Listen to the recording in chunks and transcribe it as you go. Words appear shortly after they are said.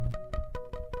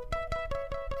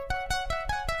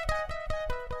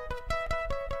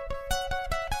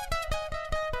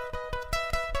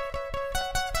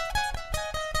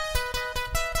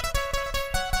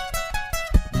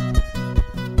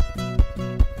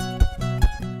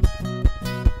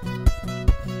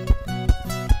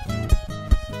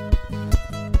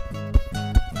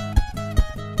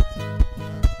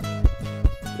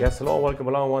Yes, hello, welcome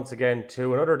along once again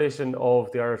to another edition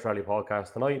of the Irish Rally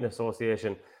Podcast, tonight in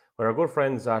association with our good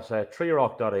friends at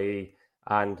treerock.ie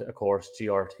and, of course,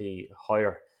 GRT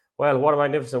Hire. Well, what a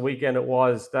magnificent weekend it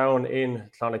was down in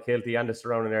Clonakilty and the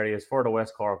surrounding areas for the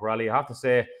West Cork Rally. I have to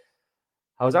say,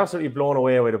 I was absolutely blown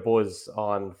away with the buzz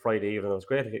on Friday evening. It was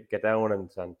great to get down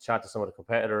and chat to some of the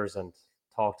competitors and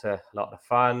talk to a lot of the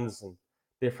fans and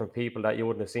different people that you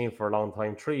wouldn't have seen for a long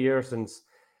time. 3 years since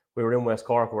we were in West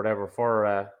Cork or whatever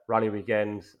for rally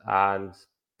weekend, and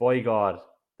by God,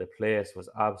 the place was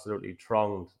absolutely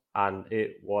thronged and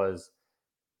it was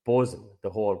buzzing the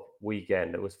whole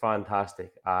weekend. It was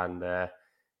fantastic, and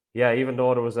yeah, even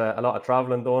though there was a lot of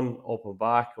travelling done up and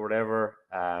back or whatever,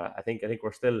 I think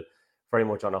we're still very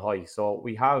much on a high. So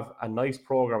we have a nice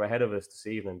program ahead of us this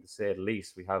evening, to say the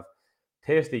least. We have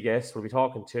tasty guests. We'll be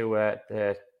talking to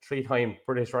the three-time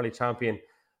British Rally champion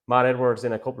Matt Edwards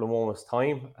in a couple of moments'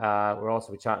 time. We'll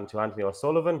also be chatting to Anthony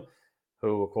O'Sullivan,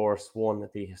 who, of course, won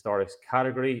the historics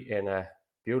category in a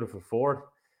beautiful Ford.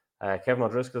 Kevin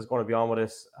O'Driscoll is going to be on with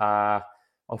us.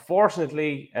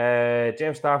 Unfortunately,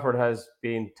 James Stafford has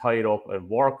been tied up in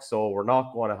work, so we're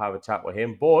not going to have a chat with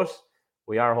him, but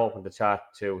we are hoping to chat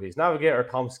to his navigator,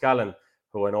 Tom Scallon,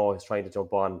 who I know is trying to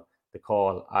jump on the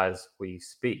call as we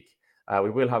speak. We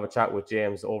will have a chat with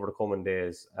James over the coming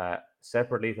days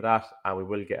separately to that, and we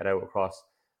will get it out across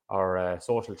our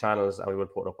social channels, and we will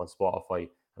put it up on Spotify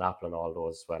and Apple and all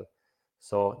those as well.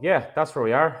 So, yeah, that's where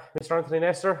we are. Mr. Anthony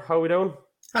Nestor, how are we doing?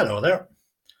 Hello there.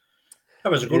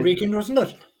 That was a good weekend, wasn't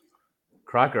it?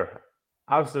 Cracker.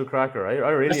 Absolute cracker. I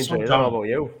really enjoyed it. I don't know about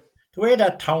you. The way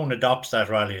that town adopts that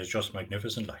rally is just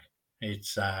magnificent. Like,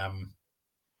 it's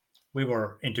we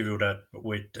were interviewed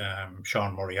with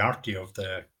Sean Moriarty of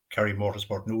the Kerry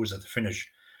Motorsport News at the finish,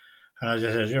 and as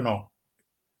I said,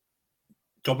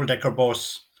 double-decker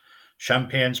bus,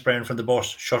 champagne spraying from the bus,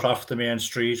 shut off the main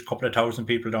street, a couple of thousand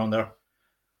people down there.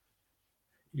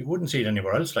 You wouldn't see it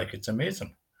anywhere else. Like, it's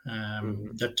amazing.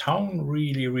 The town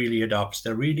really, really adopts.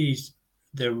 They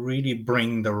really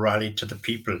bring the rally to the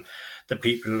people. The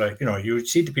people, you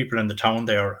see the people in the town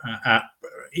there,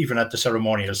 even at the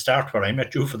ceremonial start where I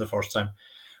met you for the first time.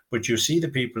 But you see the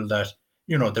people that,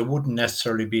 they wouldn't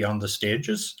necessarily be on the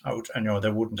stages out, and they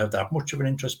wouldn't have that much of an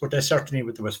interest, but they certainly,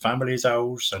 there was families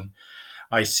out, and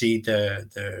I see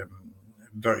the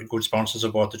very good sponsors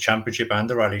of both the championship and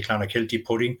the rally, Clonakilty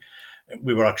Pudding.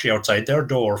 We were actually outside their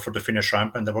door for the finish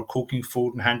ramp, and they were cooking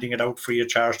food and handing it out free of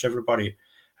charge to everybody.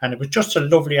 And it was just a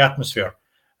lovely atmosphere.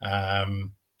 As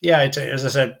I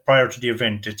said prior to the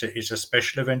event, it's a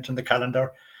special event in the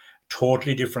calendar.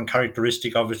 Totally different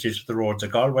characteristic, obviously, to the roads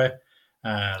of Galway.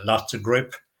 Lots of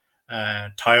grip,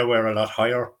 tyre wear a lot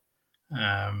higher.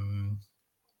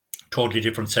 Totally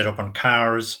different setup on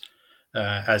cars,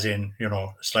 as in,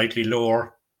 slightly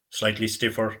lower, slightly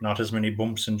stiffer, not as many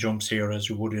bumps and jumps here as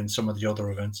you would in some of the other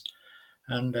events.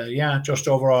 And just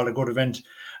overall a good event.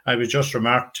 I was just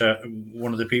remarked to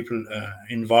one of the people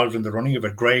involved in the running of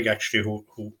it, Greg, actually,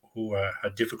 who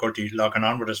had difficulty logging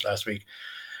on with us last week.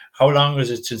 How long is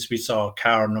it since we saw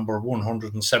car number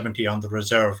 170 on the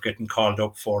reserve getting called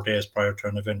up 4 days prior to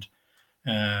an event?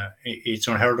 It's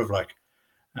unheard of, like.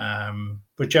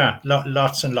 But yeah,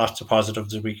 lots and lots of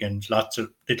positives this weekend. Lots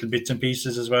of little bits and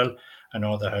pieces as well. I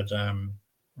know they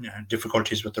had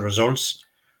difficulties with the results,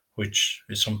 which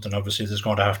is something obviously that's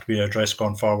going to have to be addressed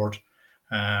going forward.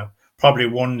 Probably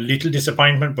one little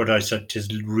disappointment, but I said it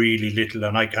is really little,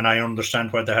 and I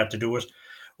understand why they had to do it.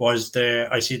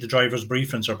 I see the drivers'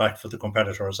 briefings are back for the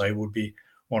competitors. I would be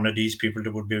one of these people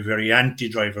that would be very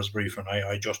anti-drivers' briefing.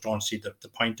 I just don't see the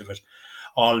point of it.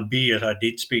 Albeit I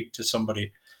did speak to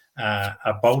somebody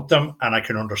about them, and I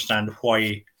can understand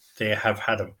why they have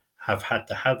had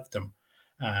to have them.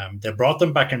 They brought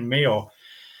them back in Mayo,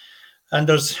 and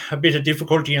there's a bit of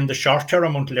difficulty in the short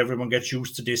term until everyone gets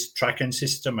used to this tracking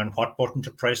system and what button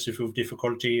to press if you have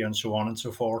difficulty, and so on and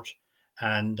so forth.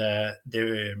 And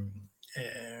the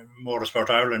Motorsport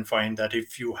Ireland find that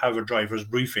if you have a driver's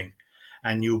briefing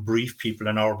and you brief people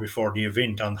an hour before the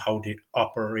event on how the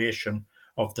operation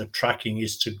of the tracking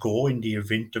is to go in the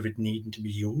event of it needing to be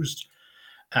used,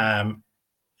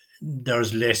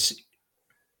 there's less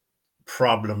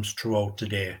problems throughout the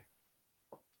day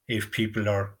if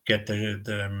people get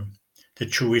the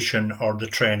tuition or the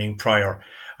training prior.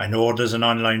 I know there's an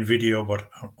online video, but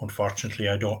unfortunately,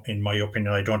 in my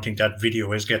opinion, I don't think that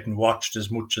video is getting watched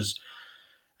as much as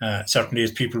certainly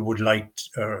as people would like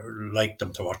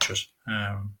them to watch it.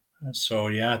 So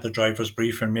yeah, the driver's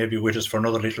briefing may be with us for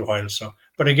another little while.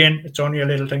 But again, it's only a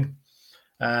little thing.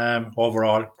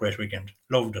 Overall, great weekend.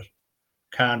 Loved it.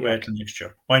 Can't wait till next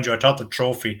year. Mind you, I thought the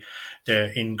trophy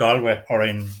in Galway or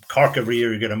in Cork every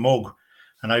year you get a mug.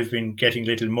 And I've been getting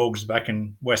little mugs back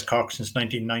in West Cork since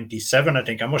 1997, I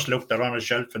think. I must look, they're on a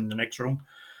shelf in the next room.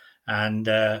 And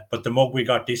but the mug we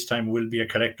got this time will be a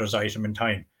collector's item in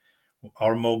time.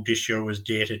 Our mug this year was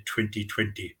dated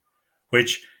 2020,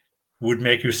 which would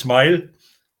make you smile.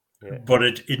 Yeah. But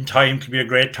it in time could be a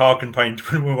great talking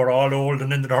point when we were all old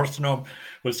and in the nursing home.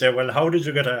 We'll say, well, how did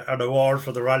you get an award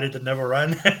for the rally that never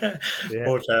ran?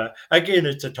 But again,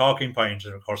 it's a talking point.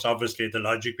 And of course, obviously, the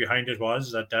logic behind it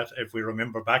was that if we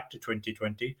remember back to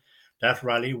 2020, that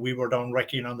rally, we were down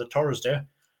wrecking on the Thursday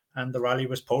and the rally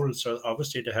was pulled. So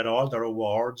obviously, they had all their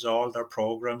awards, all their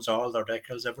programs, all their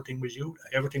decals, everything was used,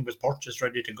 everything was purchased,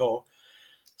 ready to go.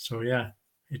 So, yeah,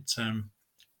 it's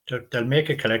they'll make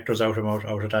a collector's out of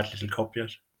that little cup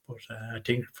yet. But I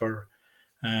think for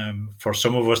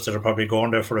some of us that are probably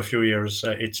going there for a few years,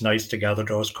 it's nice to gather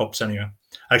those cups anyway.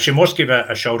 I actually must give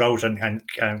a shout out, and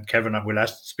Kevin, I will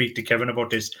speak to Kevin about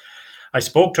this. I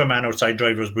spoke to a man outside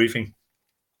driver's briefing.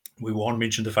 We won't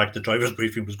mention the fact that driver's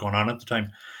briefing was going on at the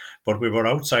time, but we were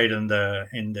outside in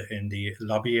the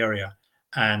lobby area,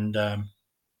 and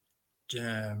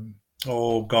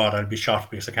oh God, I'll be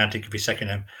shocked because I can't think of his second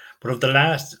name. But of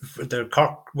the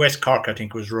Cork, West Cork, I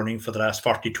think, was running for the last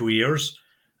 42 years,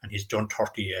 and he's done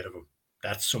 38 of them.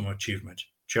 That's some achievement.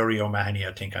 Jerry O'Mahony,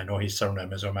 I think. I know his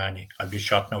surname is O'Mahony. I'll be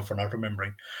shocked now for not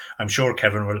remembering. I'm sure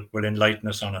Kevin will enlighten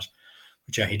us on it.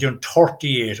 But yeah, he done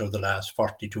 38 of the last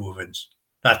 42 events.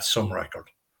 That's some record.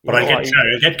 But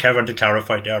I'll get Kevin to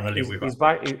clarify there, and I'll leave with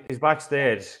He's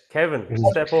backstage. Kevin,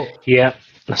 step up. Yeah,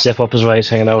 step up is right.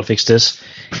 Hanging out, fix this.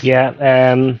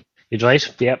 Yeah, he's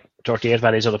right. Yeah, 38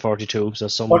 valleys out of 42. So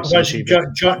someone.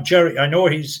 Jerry, I know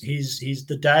he's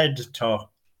the dad to.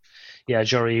 Yeah,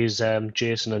 Jerry's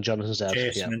Jason and Jonathan's dad.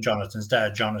 Jason and Jonathan's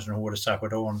dad, Jonathan, who would have sat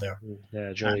with Owen there.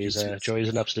 Yeah, Jerry's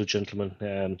an absolute gentleman.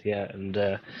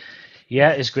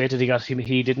 Yeah, it's great that he got him.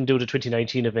 He didn't do the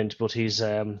 2019 event, but he's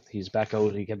back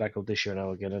out. He came back out this year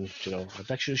now again, and I'm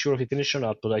not actually sure if he finished or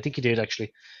not, but I think he did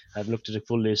actually. I haven't looked at the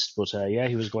full list, but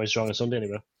he was going strong on Sunday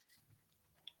anyway.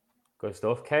 Good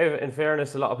stuff. Kev, in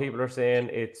fairness, a lot of people are saying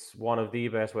it's one of the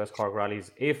best West Cork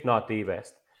rallies, if not the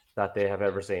best, that they have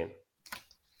ever seen.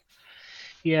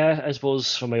 Yeah, I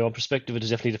suppose from my own perspective, it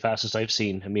is definitely the fastest I've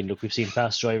seen. I mean, look, we've seen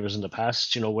fast drivers in the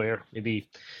past, where maybe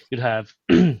you'd have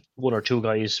one or two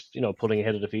guys, pulling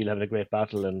ahead of the field, having a great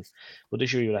battle, but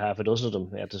this year you'd have half a dozen of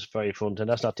them at the very front, and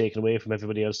that's not taken away from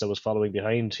everybody else that was following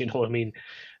behind. You know what I mean?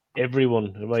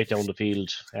 Everyone right down the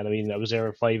field, and I mean, I was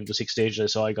there 5 of the 6 stages I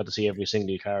saw. I got to see every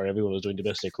single car. Everyone was doing the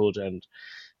best they could,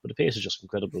 but the pace is just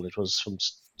incredible. It was from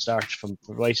start, from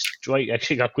right,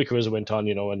 actually got quicker as it went on,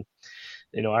 and.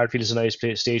 Ardfield is a nice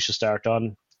stage to start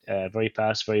on. Very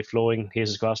fast, very flowing.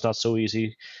 Hazel's Cross, not so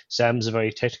easy. Sam's a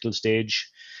very technical stage.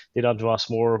 Then on to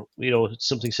Rossmore,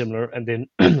 something similar. And then,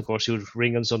 of course, you would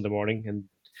Ring on Sunday morning, and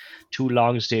 2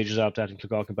 long stages after that in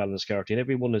Clogach and Ballinascarty, and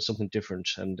every one is something different.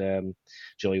 And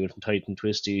he went from tight and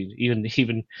twisty.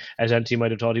 Even as Anthony might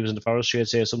have thought he was in the forestry, I'd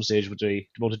say at some stage with the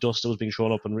amount of dust that was being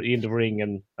thrown up in the Ring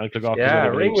and Clogach. Yeah,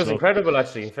 Ring was incredible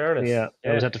actually. In fairness,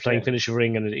 I was at the flying finish of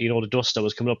Ring, and the dust that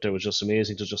was coming up there was just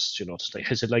amazing to just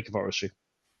like I said, like a forestry.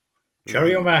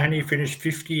 Jerry O'Mahony finished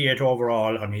 58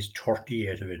 overall on his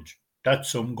 38 event.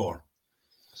 That's some going.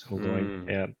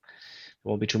 Yeah. There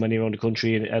won't be too many around the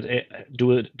country and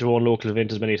do their own local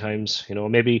event as many times.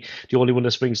 Maybe the only one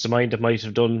that springs to mind that might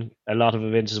have done a lot of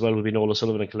events as well would be Nola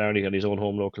Sullivan and Killarney on his own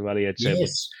home local rally. I'd say.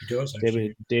 Yes, he does.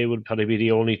 They would probably be the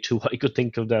only two I could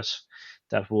think of that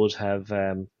would have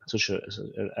such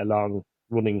a long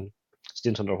running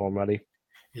stint on their home rally.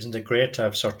 Isn't it great to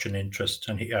have such an interest?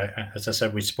 And he, as I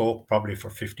said, we spoke probably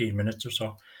for 15 minutes or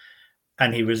so,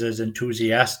 and he was as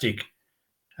enthusiastic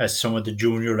as some of the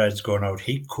junior lads going out.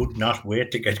 He could not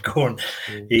wait to get going.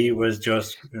 He was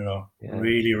just,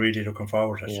 really, really looking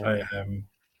forward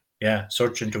to it.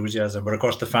 Such enthusiasm. But of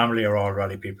course, the family are all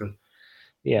rally people.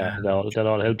 Yeah, that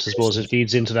all helps. I suppose it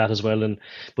feeds into that as well.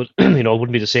 But it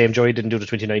wouldn't be the same. Joey didn't do the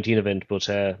 2019 event, but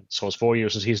so it's 4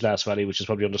 years since his last rally, which is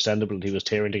probably understandable. He was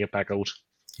tearing to get back out.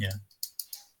 Yeah.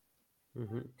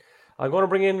 Mm-hmm. I'm going to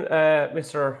bring in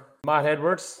Mr. Matt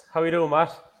Edwards. How are you doing,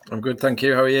 Matt? I'm good, thank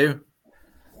you. How are you?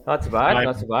 Not too bad.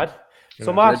 Not too bad.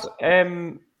 So, Matt,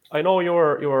 I know you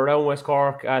were around West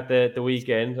Cork at the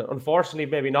weekend. Unfortunately,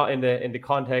 maybe not in the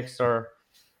context or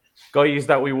guys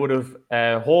that we would have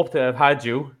hoped to have had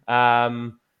you.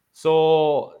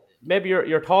 So, maybe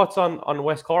your thoughts on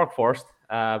West Cork first,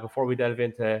 before we delve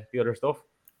into the other stuff.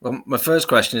 Well, my first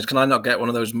question is, can I not get one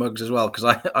of those mugs as well?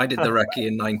 Because I did the recce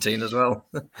in 19 as well.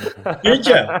 Did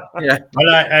you? Yeah.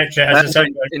 Well, actually, as I said,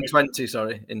 in 20,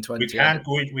 sorry, in 20.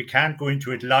 We can't go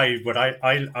into it live, but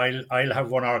I'll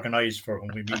have one organised for when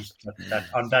we meet that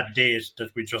on that date that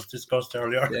we just discussed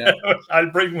earlier. Yeah. I'll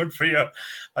bring one for you.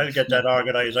 I'll get that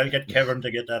organised. I'll get Kevin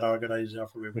to get that organised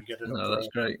after we would get it. No, that's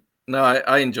great. No,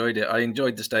 I enjoyed it. I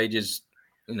enjoyed the stages,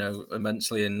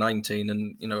 immensely in 19,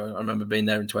 and I remember being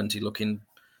there in 20, looking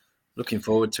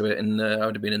forward to it. And I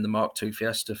would have been in the Mark II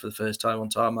Fiesta for the first time on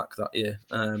tarmac that year.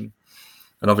 And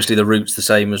obviously the route's the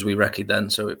same as we recce'd then,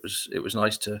 so it was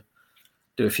nice to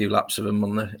do a few laps of them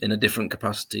in a different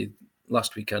capacity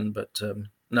last weekend. But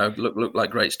no, looked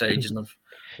like great stages, and I've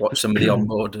watched somebody on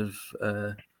board of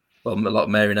a lot of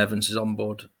Mary and Evans is on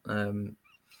board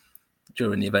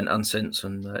during the event and since,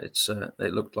 and it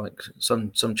looked like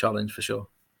some challenge for sure.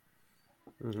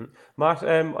 Mm-hmm. Matt,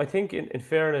 I think in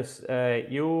fairness, tires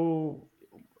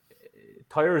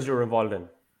you're involved in,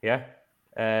 yeah.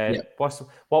 What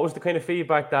was the kind of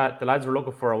feedback that the lads were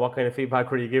looking for, and what kind of feedback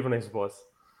were you given, I suppose?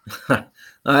 To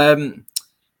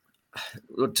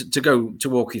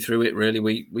walk you through it, really,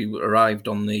 we arrived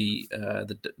on the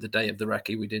day of the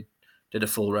recce. We did a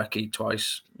full recce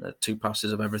twice, 2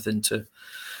 passes of everything to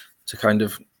kind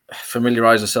of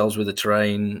familiarise ourselves with the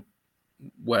terrain,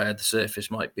 where the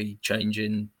surface might be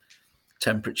changing,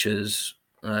 temperatures,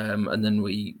 and then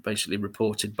we basically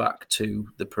reported back to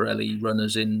the Pirelli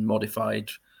runners in modified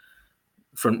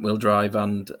front wheel drive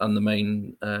and the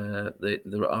main the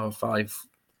R5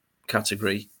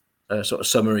 category, sort of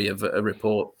summary of a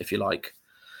report, if you like,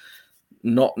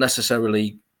 not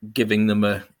necessarily giving them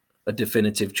a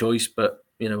definitive choice, but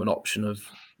an option of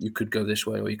you could go this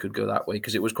way or you could go that way,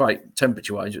 because it was quite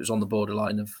temperature wise, it was on the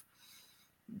borderline of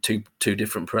two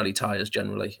different Pirelli tires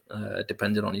generally,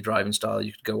 depending on your driving style.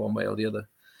 You could go one way or the other.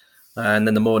 And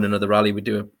then the morning of the rally, we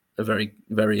do a very,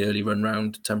 very early run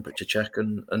round, temperature check,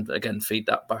 and again feed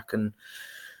that back, and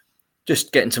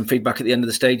just getting some feedback at the end of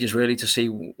the stages, really, to see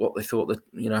what they thought, that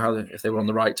if they were on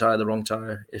the right tire, the wrong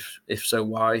tire, if so,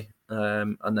 why,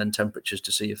 and then temperatures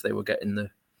to see if they were getting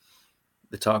the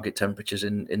target temperatures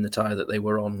in the tire that they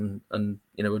were on, and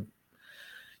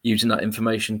using that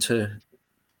information to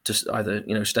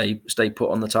either stay put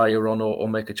on the tire you're on, or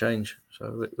make a change.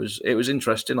 So it was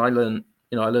interesting. I learned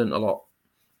a lot,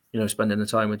 spending the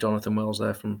time with Jonathan Wells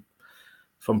there from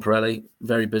Pirelli.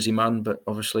 Very busy man, but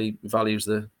obviously values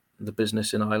the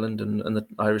business in Ireland and the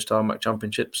Irish Tarmac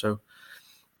Championship. So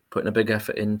putting a big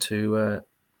effort in to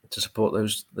support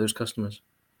those customers.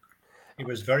 It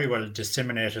was very well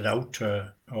disseminated out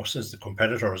to us as the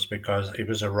competitors, because it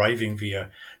was arriving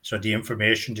so the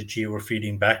information that you were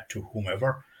feeding back to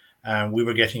whomever, we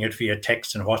were getting it via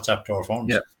text and WhatsApp to our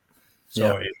phones. It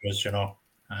was,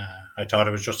 I thought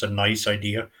it was just a nice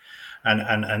idea.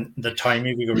 And the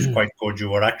timing was quite good. You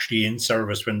were actually in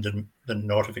service when the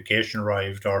notification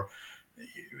arrived, or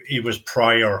it was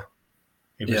prior.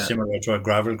 It was similar to a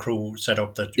gravel crew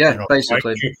setup that,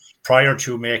 basically prior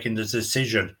to making the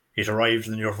decision, it arrived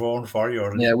on your phone for you.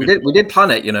 We did plan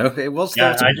it. It was.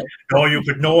 You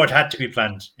could know it had to be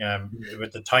planned.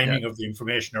 With the timing of the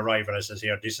information arrival, I says,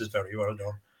 "Here, this is very well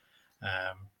done."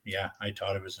 I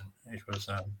thought it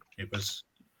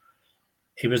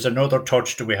was another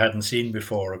touch that we hadn't seen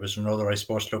before. It was another, I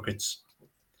suppose. Look,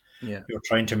 you're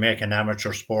trying to make an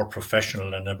amateur sport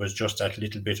professional, and it was just that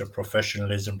little bit of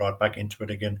professionalism brought back into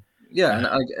it again.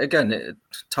 And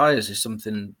tires is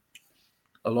something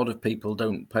a lot of people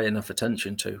don't pay enough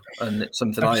attention to, and it's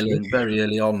something Absolutely. I learned very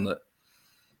early on, that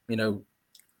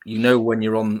when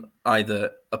you're on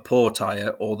either a poor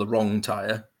tire or the wrong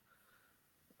tire,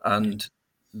 and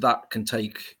that can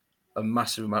take a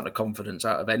massive amount of confidence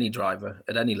out of any driver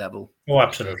at any level. Oh,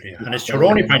 absolutely, and it's your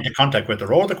only point of contact with the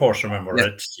road, of course. Remember,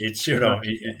 it's so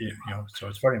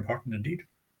it's very important indeed.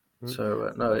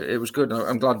 So no, it was good.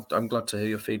 I'm glad to hear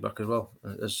your feedback as well,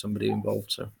 as somebody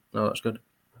involved. So no, that's good.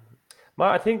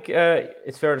 Matt, I think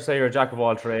it's fair to say you're a jack of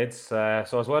all trades. So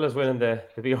as well as winning the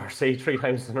BRC 3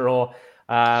 times in a row,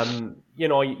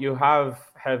 you have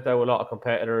helped out a lot of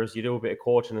competitors. You do a bit of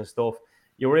coaching and stuff.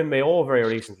 You were in Mayo very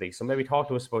recently, so maybe talk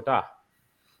to us about that.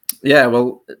 Yeah,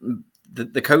 well,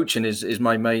 the coaching is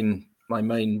my main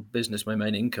business, my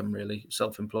main income, really,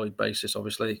 self-employed basis,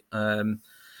 obviously, and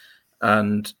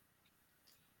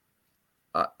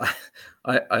I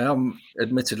am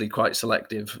admittedly quite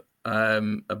selective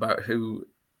about who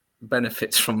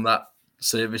benefits from that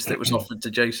service that was offered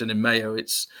to Jason in Mayo.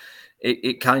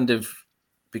 It kind of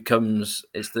becomes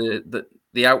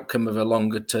the outcome of a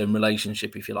longer term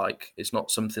relationship, if you like. It's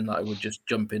not something that I would just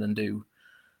jump in and do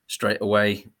straight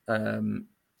away.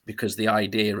 because the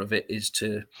idea of it is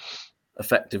to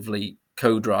effectively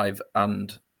co-drive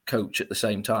and coach at the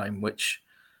same time, which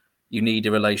you need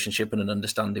a relationship and an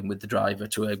understanding with the driver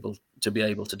to be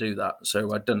able to do that.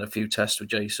 So I'd done a few tests with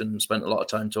Jason, spent a lot of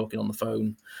time talking on the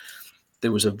phone.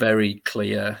 There was a very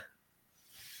clear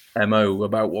MO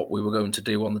about what we were going to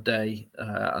do on the day,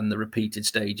 and the repeated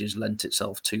stages lent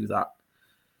itself to that,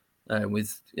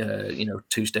 with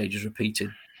 2 stages repeated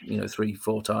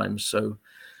 3-4 times. So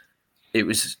it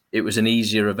was an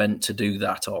easier event to do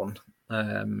that on,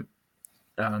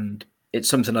 and it's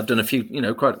something I've done a few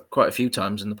quite a few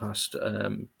times in the past,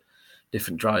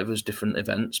 different drivers, different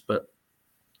events, but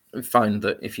I find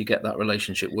that if you get that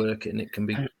relationship working, it can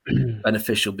be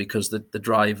beneficial because the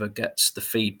driver gets the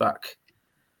feedback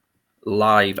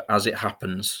live as it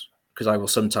happens, because I will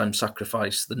sometimes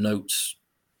sacrifice the notes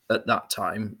at that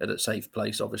time at a safe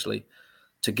place, obviously,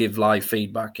 to give live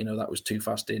feedback. That was too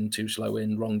fast in, too slow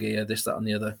in, wrong gear, this, that, and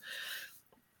the other.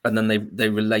 And then they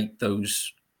relate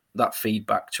that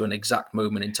feedback to an exact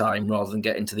moment in time, rather than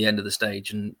getting to the end of the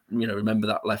stage and remember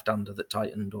that left-hander that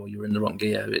tightened, or you're in the wrong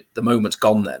gear. The moment's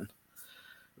gone then,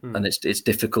 and it's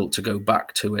difficult to go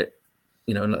back to it.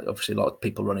 Obviously a lot of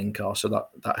people run in cars, so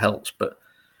that helps, but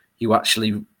you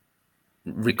actually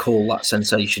recall that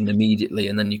sensation immediately,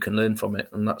 and then you can learn from it.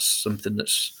 And that's something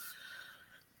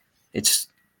it's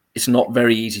not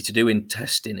very easy to do in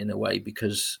testing, in a way,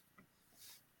 because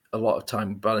a lot of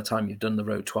time, by the time you've done the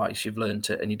road twice, you've learned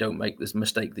it, and you don't make this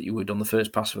mistake that you would on the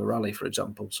first pass of a rally, for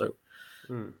example. So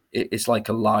it's like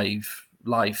a live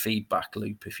feedback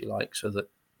loop, if you like, so that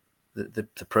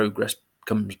the progress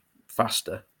comes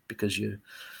faster because you're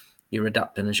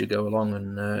adapting as you go along.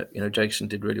 And Jason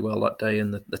did really well that day,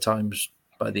 and the times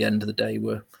by the end of the day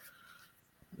were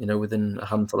within a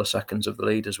handful of seconds of the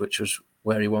leaders, which was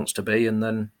where he wants to be. And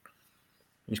then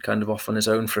he's kind of off on his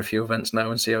own for a few events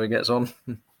now, and see how he gets on.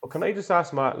 Well, can I just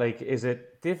ask, Matt, is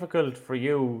it difficult for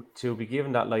you to be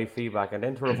given that live feedback and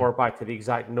then to revert back to the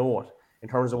exact note in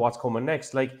terms of what's coming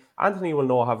next? Anthony will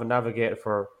know, having navigated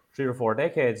for 3 or 4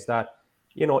 decades, that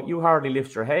you hardly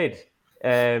lift your head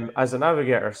as a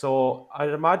navigator. So I'd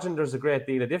imagine there's a great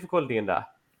deal of difficulty in that.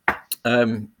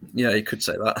 Yeah, you could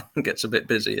say that. It gets a bit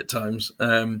busy at times.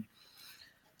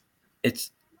 It's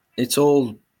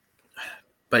all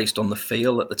based on the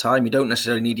feel at the time. You don't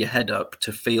necessarily need your head up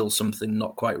to feel something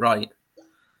not quite right.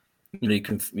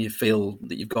 You feel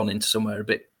that you've gone into somewhere a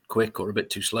bit quick, or a bit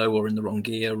too slow, or in the wrong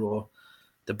gear, or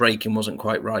the braking wasn't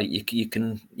quite right.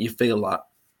 You feel that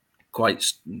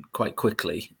quite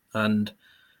quickly, and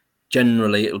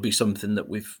generally it'll be something that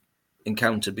we've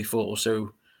encountered before.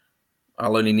 So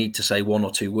I'll only need to say 1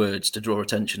 or 2 words to draw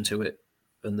attention to it,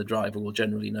 and the driver will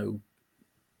generally know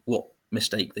what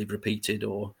mistake they've repeated,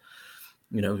 or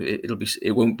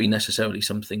it won't be necessarily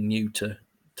something new to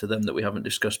them that we haven't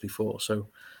discussed before. So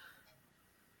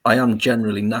I am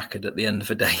generally knackered at the end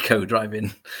of a day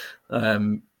co-driving,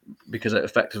 because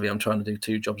effectively I'm trying to do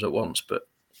 2 jobs at once. But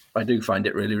I do find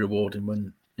it really rewarding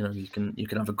when you can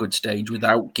have a good stage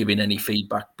without giving any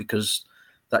feedback, because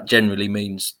that generally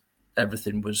means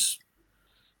everything was,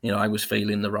 I was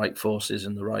feeling the right forces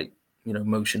and the right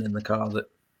motion in the car that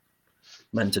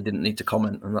meant I didn't need to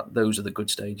comment. And those are the good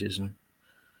stages,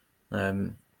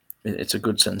 and it's a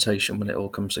good sensation when it all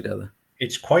comes together.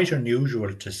 It's quite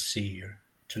unusual to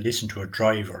listen to a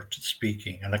driver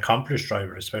speaking, an accomplished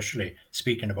driver especially,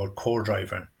 speaking about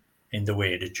co-driving in the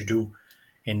way that you do,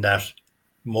 in that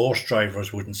most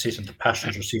drivers wouldn't sit in the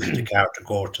passenger seat of the car to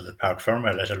go to the parc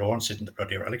fermé, let alone sit in the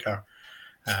bloody rally car.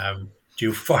 Do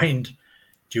you find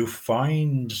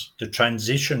the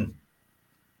transition?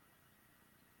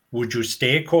 Would you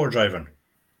stay co-driving,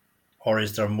 or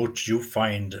is there much you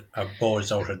find a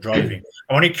buzz out of driving?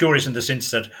 I'm only curious in the sense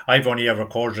that I've only ever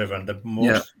co-driven.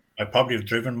 I probably have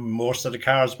driven most of the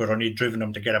cars, but only driven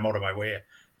them to get them out of my way,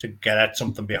 to get at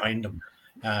something behind them.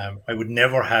 I would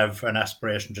never have an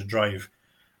aspiration to drive.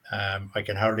 I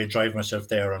can hardly drive myself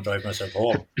there and drive myself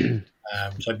home.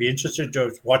 So I'd be interested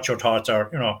to what your thoughts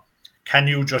are. Can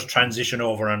you just transition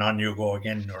over and on you go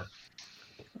again? Or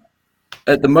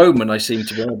at the moment, I seem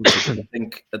to be able to. I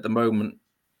think at the moment,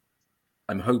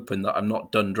 I'm hoping that I'm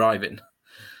not done driving.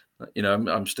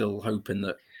 I'm still hoping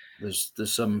that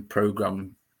there's some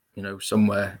program,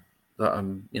 somewhere that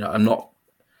I'm not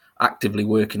actively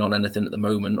working on anything at the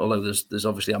moment. Although there's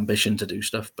obviously ambition to do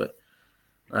stuff, but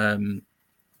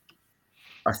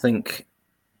I think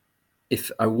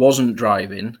if I wasn't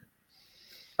driving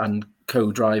and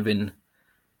co-driving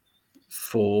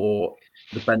for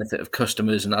the benefit of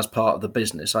customers and as part of the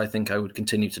business, I think I would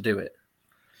continue to do it.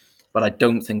 But I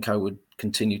don't think I would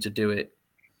continue to do it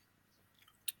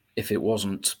if it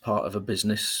wasn't part of a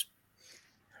business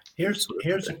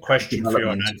Here's a question for you,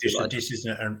 and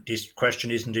development, this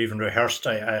question isn't even rehearsed.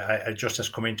 I just has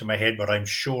come into my head, but I'm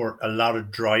sure a lot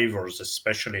of drivers,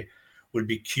 especially, will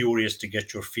be curious to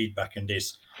get your feedback in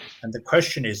this. And the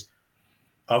question is,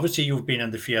 obviously, you've been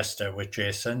in the Fiesta with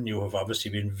Jason. You have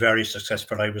obviously been very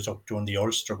successful. I was up doing the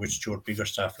Ulster with Stuart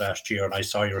Biggerstaff last year, and I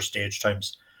saw your stage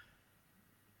times.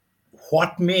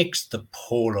 What makes the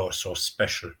Polo so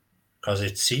special? Because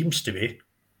it seems to be.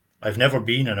 I've never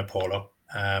been in a Polo.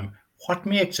 What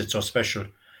makes it so special?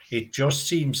 It just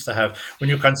seems to have, when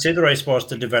you consider, I suppose,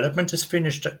 the development is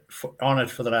finished on it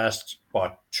for the last,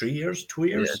 3 years, 2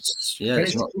 years?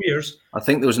 It's not, 2 years. I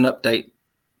think there was an update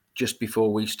just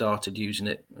before we started using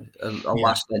it, a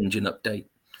last engine update,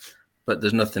 but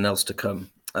there's nothing else to come.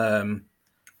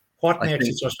 What makes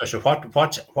it so special?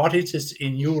 What is it,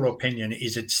 in your opinion,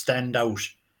 is it standout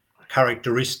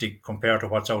characteristic compared to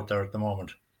what's out there at the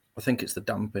moment? I think it's the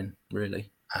damping, really.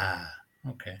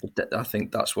 Okay. I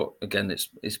think that's what, again,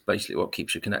 it's basically what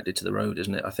keeps you connected to the road,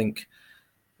 isn't it? I think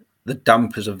the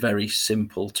dampers are very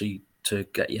simple to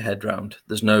get your head round.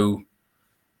 There's no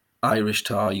Irish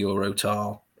tar, Euro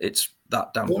tar. It's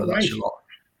that damper. That's your lot,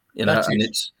 you know.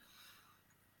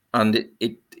 And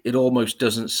it almost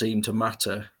doesn't seem to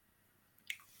matter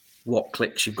what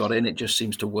clicks you've got in. It just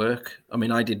seems to work. I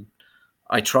mean,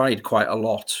 I tried quite a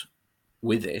lot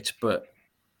with it, but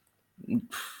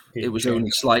it was only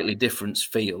slightly different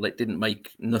feel. It didn't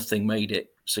nothing made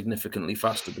it significantly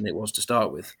faster than it was to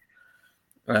start with.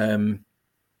 I mean,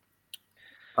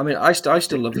 I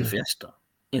still love the Fiesta.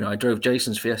 You know, I drove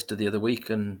Jason's Fiesta the other week,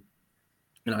 and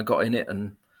you know, I got in it,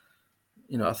 and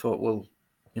you know, I thought, well,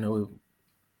 you know,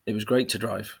 it was great to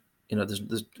drive. You know,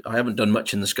 I haven't done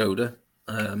much in the Skoda,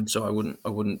 so I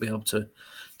wouldn't be able to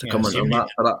comment on that.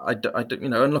 But I you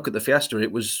know, and look at the Fiesta.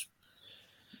 It was,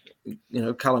 you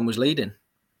know, Callum was leading.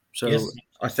 So yes,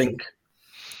 I think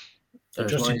there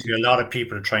just seems to be a lot of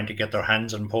people trying to get their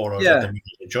hands on Polos. Yeah.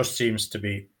 It just seems to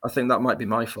be. I think that might be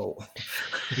my fault.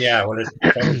 Yeah, well, it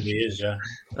probably is. Yeah.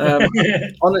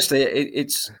 Honestly,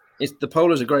 it's the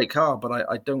Polo's a great car, but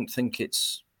I don't think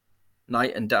it's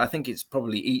night and day. I think it's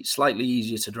probably slightly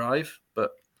easier to drive,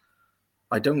 but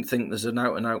I don't think there's an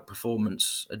out and out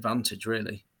performance advantage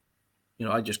really. You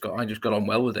know, I just got on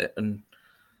well with it, and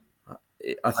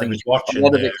I think a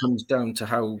lot of it comes down to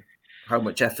how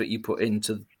much effort you put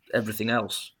into everything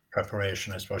else.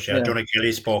 Preparation, I suppose. Yeah. Donny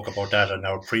Kelly spoke about that in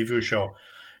our preview show.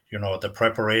 You know, the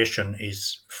preparation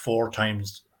is 4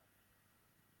 times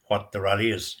what the rally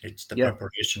is. It's the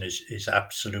preparation is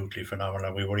absolutely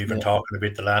phenomenal. We were even talking a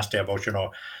bit the last day about, you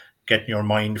know, getting your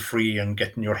mind free and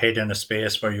getting your head in a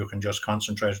space where you can just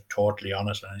concentrate totally on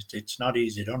it. And it's not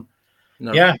easy done.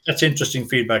 No. Yeah, that's interesting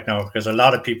feedback now, because a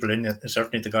lot of people in it,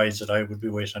 certainly the guys that I would be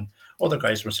with, and other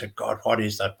guys will say, God, what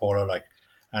is that Polo like?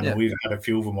 And we've had a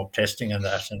few of them up testing and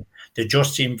that, and they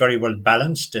just seem very well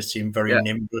balanced. They seem very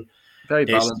nimble. Very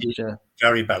balanced,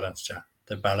 Very balanced,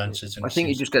 The balance is. I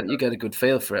think you get a good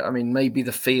feel for it. I mean, maybe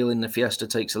the feel in the Fiesta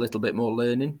takes a little bit more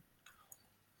learning.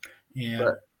 Yeah.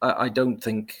 But I don't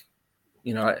think,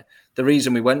 you know, the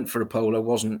reason we went for a Polo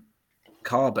wasn't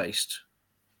car-based.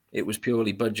 It was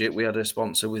purely budget. We had a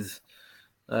sponsor with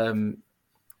the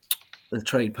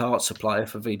trade parts supplier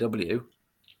for VW,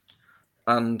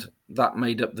 and that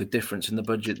made up the difference in the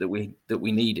budget that we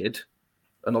needed.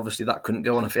 And obviously, that couldn't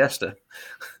go on a Fiesta.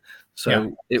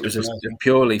 So it was a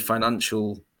purely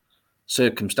financial,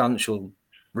 circumstantial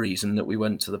reason that we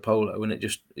went to the Polo, and it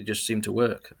just seemed to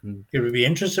work. And it would be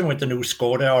interesting with the new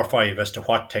Skoda R5 as to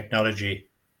what technology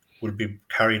will be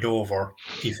carried over,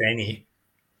 if any,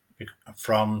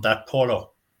 from that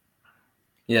Polo.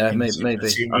 Yeah, maybe.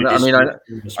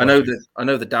 I know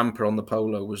the damper on the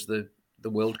Polo was the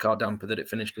World Car damper that it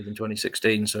finished with in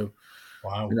 2016. So,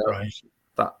 wow, you know,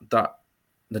 that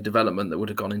the development that would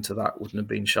have gone into that wouldn't have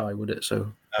been shy, would it?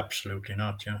 So absolutely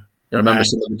not. Yeah, I remember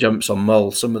some of the jumps on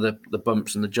Mull, some of the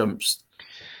bumps and the jumps,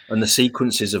 and the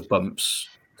sequences of bumps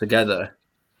together.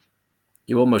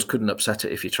 You almost couldn't upset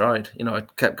it if you tried. You know, I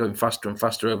kept going faster and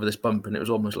faster over this bump, and it was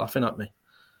almost laughing at me,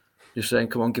 just saying,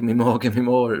 "Come on, give me more, give me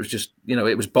more." It was just, you know,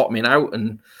 it was bottoming out,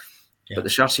 but the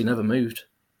chassis never moved.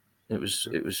 It was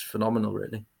phenomenal,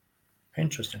 really.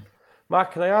 Interesting.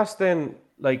 Matt, can I ask then?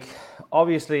 Like,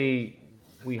 obviously,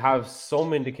 we have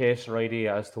some indication or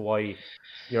idea as to why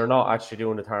you're not actually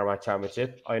doing the Tarmac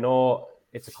Championship. I know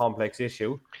it's a complex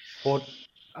issue, but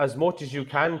as much as you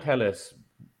can tell us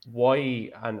why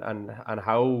and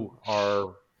how,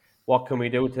 or what can we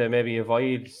do to maybe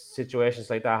avoid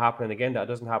situations like that happening again, that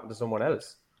doesn't happen to someone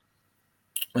else?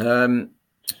 I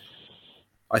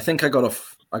think I got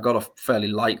off fairly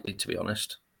lightly, to be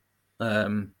honest.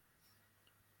 Can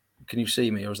you see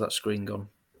me, or is that screen gone?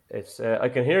 It's I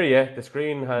can hear you. The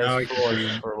screen has No, I can hear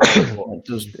you. froze for a moment.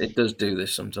 It does do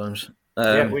this sometimes.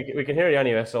 Yeah, we can hear you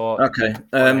anyway. So Okay. go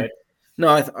ahead. No,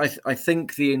 I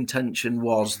think the intention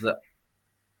was that,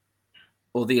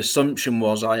 or the assumption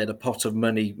was, I had a pot of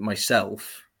money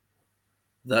myself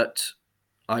that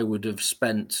I would have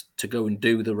spent to go and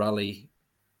do the rally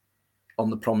on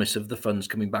the promise of the funds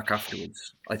coming back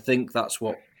afterwards. I think that's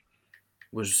what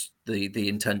was the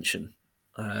intention.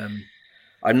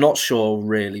 I'm not sure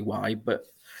really why, but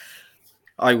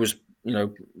I was,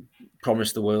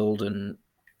 promised the world, and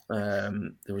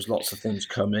there was lots of things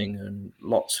coming and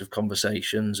lots of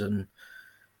conversations, and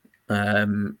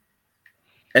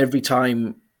every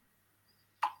time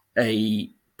a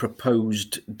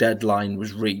proposed deadline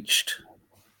was reached,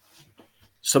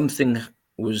 something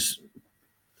was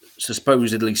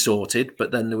supposedly sorted,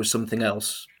 but then there was something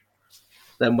else.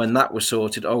 Then when that was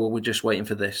sorted, oh, well, we're just waiting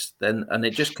for this. And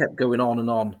it just kept going on and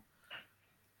on.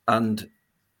 And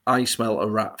I smelt a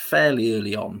rat fairly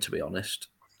early on, to be honest.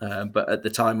 But at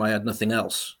the time, I had nothing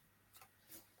else.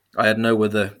 I had no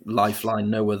other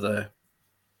lifeline, no other,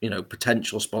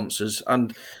 potential sponsors.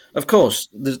 And of course,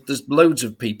 there's loads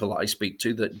of people that I speak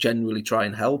to that genuinely try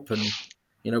and help. And,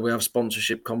 we have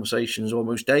sponsorship conversations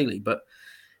almost daily. But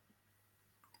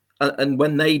and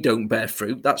when they don't bear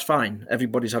fruit, that's fine.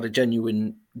 Everybody's had a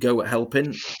genuine go at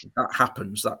helping. That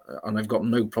happens. And I've got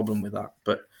no problem with that.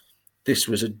 But this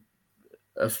was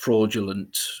a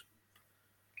fraudulent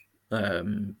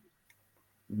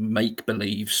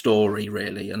make-believe story,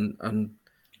 really. And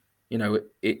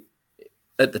it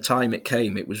at the time it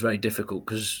came, it was very difficult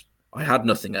because I had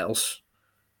nothing else.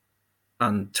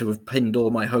 And to have pinned all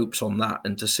my hopes on that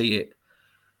and to see it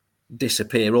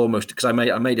disappear almost, because I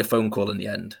made a phone call in the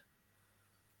end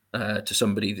to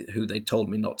somebody who they told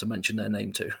me not to mention their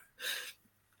name to.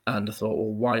 And I thought,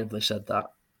 well, why have they said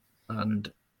that?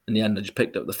 And in the end, I just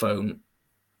picked up the phone.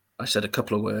 I said a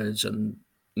couple of words, and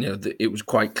it was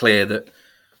quite clear that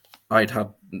I'd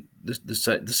had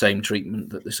the same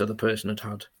treatment that this other person had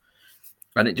had,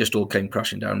 and it just all came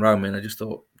crashing down around me. And I just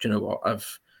thought, do you know what?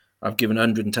 I've given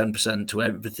 110% to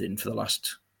everything for the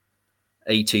last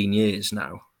 18 years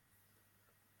now,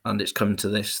 and it's come to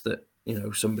this that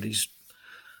somebody's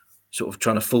sort of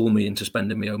trying to fool me into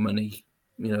spending my own money,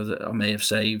 that I may have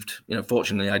saved.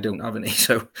 Fortunately, I don't have any,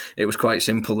 so it was quite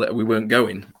simple that we weren't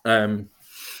going. And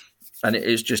it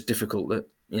is just difficult that,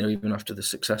 even after the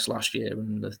success last year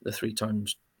and the 3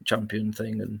 times champion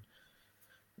thing, and,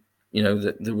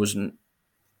 that there was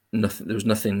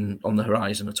nothing on the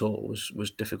horizon at all,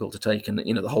 was difficult to take. And,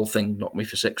 the whole thing knocked me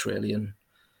for 6, really. And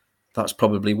that's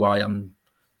probably why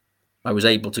I was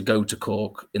able to go to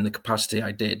Cork in the capacity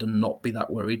I did and not be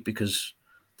that worried, because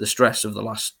the stress of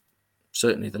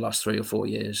certainly the last 3 or 4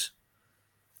 years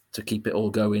to keep it all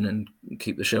going and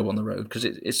keep the show on the road, because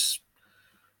it's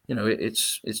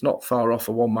not far off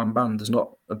a one-man band. There's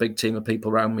not a big team of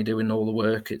people around me doing all the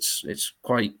work. It's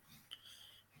quite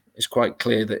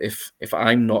clear that if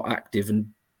I'm not active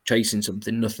and chasing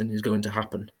something, nothing is going to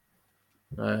happen.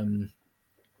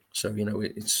 So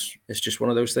it's just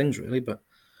one of those things, really. But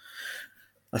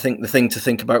I think the thing to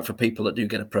think about for people that do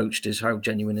get approached is, how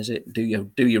genuine is it? Do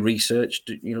your research?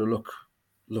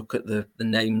 Look at the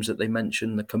names that they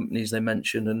mention, the companies they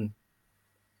mention, and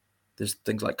there's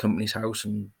things like Companies House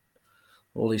and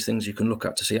all these things you can look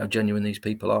at to see how genuine these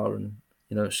people are. And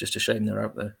it's just a shame they're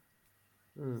out there.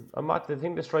 And Matt, the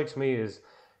thing that strikes me is,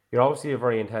 you're obviously a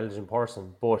very intelligent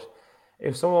person, but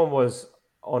if someone was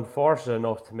unfortunate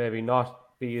enough to maybe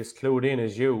not be as clued in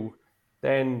as you,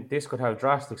 then this could have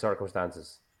drastic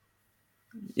circumstances.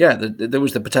 Yeah, there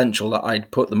was the potential that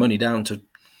I'd put the money down to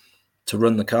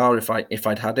run the car if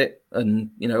I'd had it,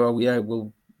 and oh yeah,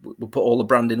 we'll put all the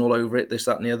branding all over it, this,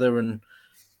 that, and the other, and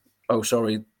oh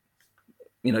sorry,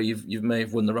 you may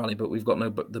have won the rally, but we've got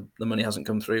but the money hasn't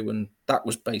come through, and that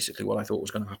was basically what I thought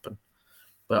was going to happen.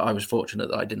 But I was fortunate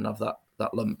that I didn't have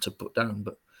that lump to put down.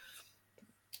 But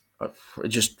I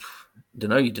just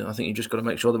don't know. I think you just got to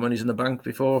make sure the money's in the bank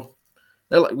before.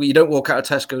 You don't walk out of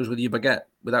Tesco's with your baguette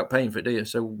without paying for it, do you?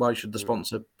 So why should the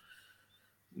sponsor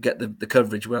get the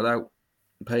coverage without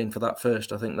paying for that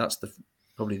first? I think that's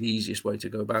probably the easiest way to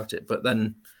go about it. But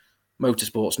then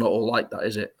motorsport's not all like that,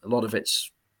 is it? A lot of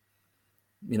it's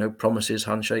promises,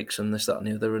 handshakes, and this, that, and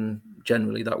the other, and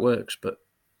generally that works. But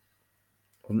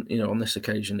on this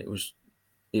occasion, it was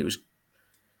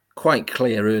quite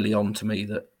clear early on to me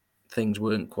that things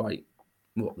weren't quite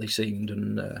what they seemed,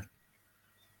 and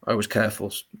I was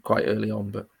careful quite early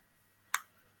on. But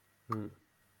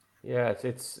yeah,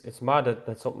 it's mad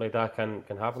that something like that can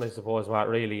happen, I suppose, Matt,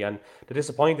 really. And the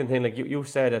disappointing thing, like you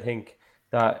said, I think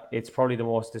that it's probably the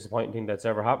most disappointing thing that's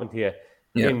ever happened to you.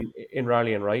 in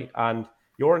rallying, right? And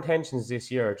your intentions this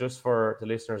year, just for the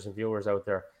listeners and viewers out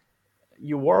there,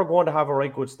 you were going to have a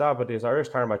right good stab at this Irish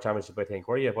Tarmac Championship, I think,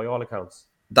 were you, by all accounts?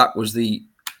 That was the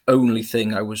only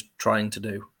thing I was trying to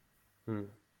do.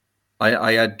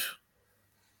 I had,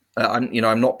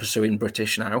 I'm not pursuing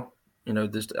British now.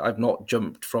 I've not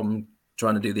jumped from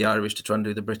trying to do the Irish to trying to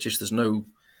do the British. There's no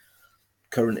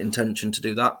current intention to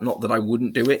do that. Not that I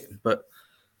wouldn't do it, but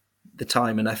the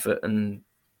time and effort and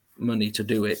money to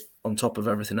do it on top of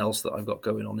everything else that I've got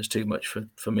going on is too much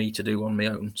for me to do on my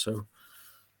own. So,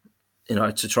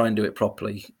 to try and do it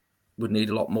properly would need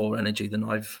a lot more energy than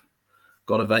I've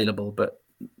got available. But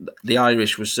the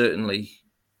Irish was certainly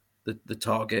the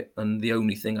target and the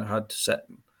only thing I had to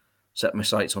set my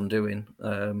sights on doing.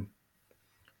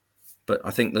 But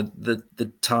I think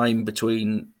the time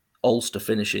between Ulster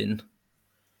finishing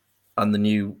and the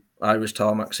new Irish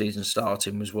Tarmac season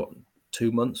starting was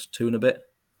 2 months, 2 and a bit,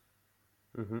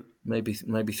 maybe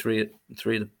three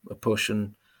a push,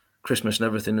 and Christmas and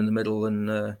everything in the middle, and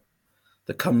the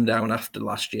come down after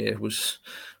last year was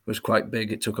quite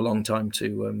big. It took a long time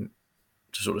to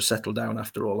sort of settle down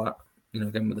after all that,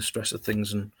 again with the stress of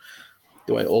things and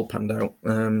the way it all panned out.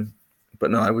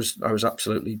 But no, I was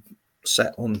absolutely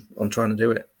set on trying to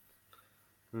do it.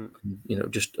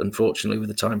 Just unfortunately with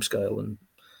the time scale and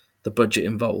the budget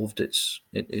involved, it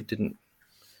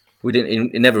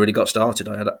never really got started.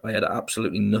 I had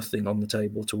absolutely nothing on the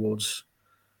table towards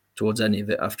any of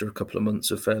it after a couple of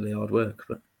months of fairly hard work.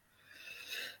 But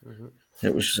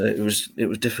it was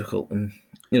difficult, and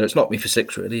it's knocked me for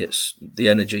six really. It's the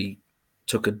energy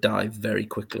took a dive very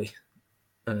quickly.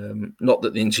 Not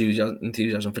that the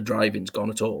enthusiasm for driving's gone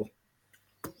at all,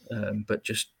 but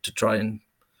just to try and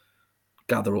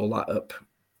gather all that up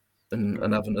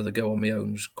and have another go on my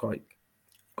own was quite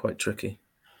tricky.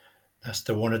 That's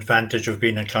the one advantage of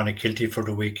being in Clonakilty for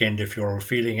the weekend. If you're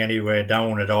feeling any way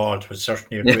down at all, it was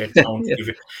certainly a great town.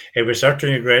 It was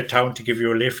certainly a great town to give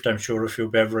you a lift. I'm sure a few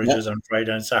beverages on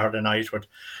Friday and Saturday night would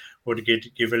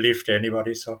give a lift to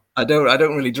anybody. So I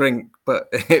don't really drink, but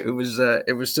it was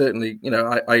certainly,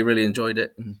 I really enjoyed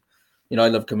it, and I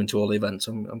love coming to all the events.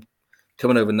 I'm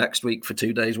coming over next week for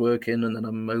 2 days working, and then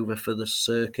I'm over for the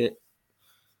circuit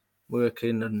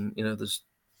working, and there's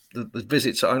the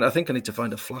visits. I think I need to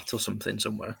find a flat or something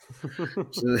somewhere.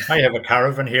 So, I have a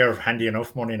caravan here, handy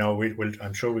enough money now.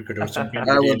 I'm sure we could do something.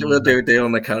 We'll do a deal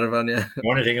on the caravan. Yeah. The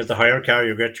only thing is the higher car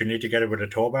you need to get it with a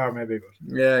tow bar, maybe.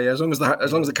 But... Yeah. As long as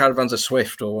the caravan's a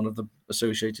Swift or one of the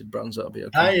associated brands, that'll be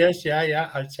okay. Yes, yeah.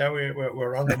 I'd say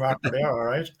we're on the mark there. All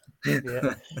right.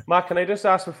 Yeah. Matt, can I just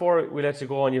ask before we let you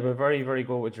go on? You've been very, very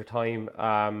good with your time.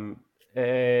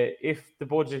 If the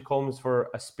budget comes for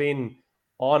a spin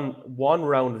on one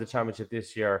round of the championship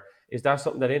this year, is that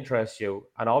something that interests you?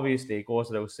 And obviously, it goes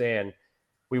without saying,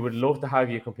 we would love to have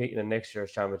you competing in next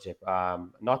year's championship.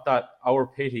 Not that our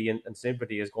pity and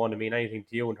sympathy is going to mean anything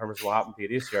to you in terms of what happened to you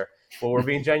this year, but we're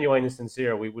being genuine and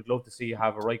sincere. We would love to see you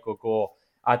have a right good go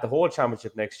at the whole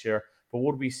championship next year. But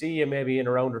would we see you maybe in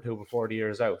a round or two before the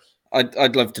year's out?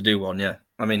 I'd love to do one, yeah.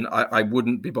 I mean, I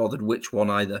wouldn't be bothered which one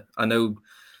either. I know,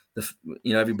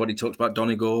 everybody talks about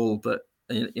Donegal, but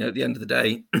at the end of the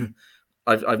day,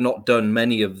 I've not done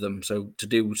many of them. So to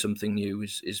do something new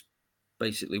is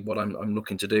basically what I'm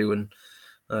looking to do. And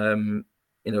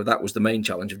that was the main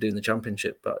challenge of doing the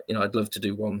championship. But I'd love to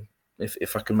do one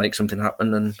if I can make something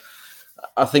happen. And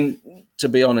I think, to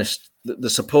be honest, the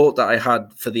support that I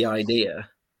had for the idea,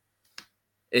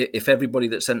 if everybody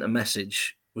that sent a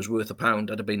message was worth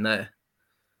 £1, I'd have been there.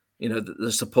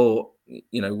 The support,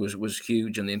 was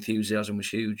huge, and the enthusiasm was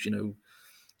huge.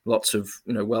 Lots of,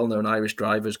 well-known Irish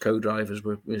drivers, co-drivers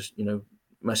were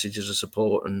messages of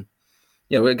support. And,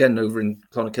 again, over in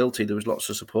Clonakilty, there was lots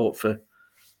of support for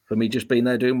me just being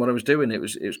there doing what I was doing. It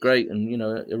was great. And,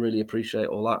 I really appreciate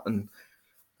all that.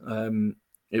 And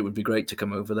it would be great to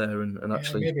come over there and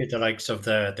actually... Maybe the likes of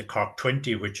the Cork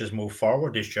 20, which has moved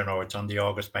forward this year. It's on the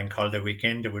August Bank Holiday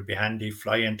weekend. It would be handy.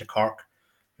 Fly into Cork.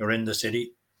 You're in the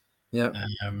city. Yeah.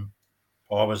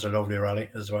 Always a lovely rally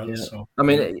as well. Yeah. So I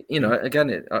mean,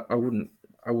 again, I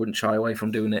wouldn't shy away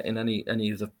from doing it in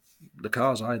any of the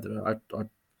cars either. I'm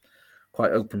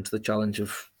quite open to the challenge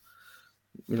of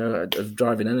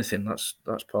driving anything. That's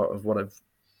part of what I've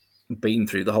been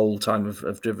through the whole time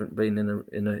of being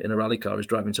in a rally car, is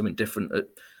driving something different at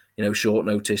short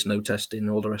notice, no testing,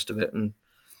 all the rest of it, and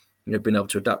being able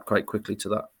to adapt quite quickly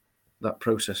to that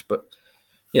process. But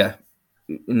yeah.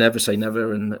 Never say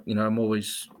never, and I'm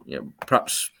always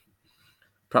perhaps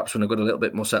when I've got a little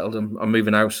bit more settled. I'm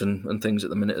moving house and things at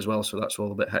the minute as well, so that's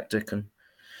all a bit hectic. And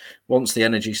once the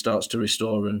energy starts to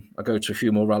restore and I go to a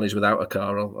few more rallies without a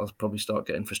car, I'll probably start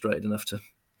getting frustrated enough to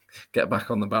get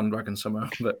back on the bandwagon somehow.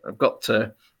 But I've got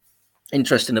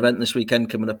interesting event this weekend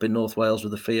coming up in North Wales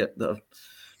with the Fiat that I've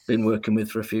been working with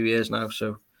for a few years now.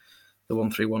 So the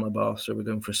 131 bar. So we're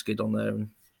going for a skid on there. And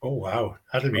oh wow,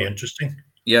 that'll be interesting.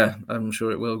 Yeah, I'm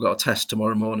sure it will. We've got a test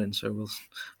tomorrow morning, so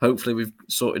hopefully we've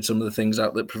sorted some of the things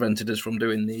out that prevented us from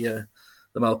doing the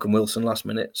Malcolm Wilson last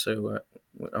minute. So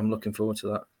I'm looking forward to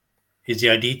that. Is the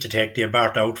idea to take the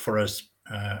Abarth out for us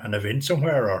an event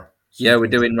somewhere, or something? Yeah, we're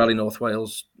doing Rally North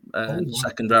Wales,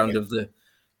 second round of the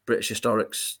British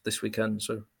Historics this weekend.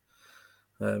 So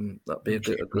that'd be a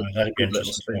good that'd be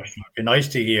interesting. It'd be nice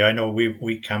to hear. I know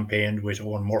we campaigned with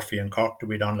Owen Murphy and Cork that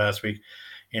we done last week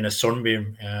in a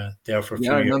sunbeam there for a few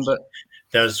years. Remember.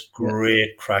 There's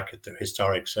great crack at the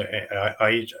historics.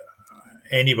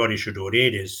 Anybody should do it.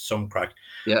 It is some crack.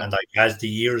 Yeah. And like as the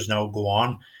years now go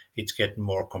on, it's getting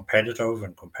more competitive.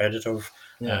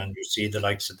 Yeah. And you see the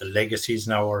likes of the legacies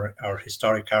now are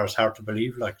historic cars. Hard to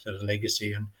believe, like the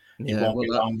legacy, and it won't be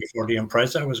long before the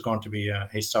Impreza was going to be a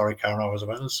historic car now as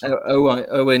well. So.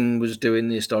 Owen was doing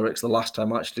the historics the last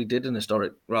time I actually did an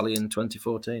historic rally in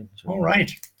 2014. So. All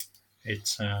right.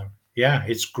 It's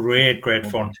it's great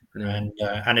fun, and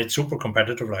it's super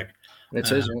competitive. Like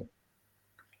it is.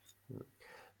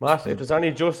 Matt, if there's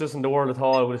any justice in the world at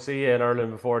all, we'll see you in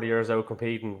Ireland before the year's out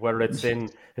competing, whether it's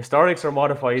in historics or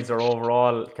modifieds or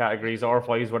overall categories or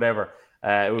fives, whatever.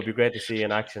 It would be great to see you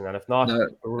in action, and if not, we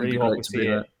really hope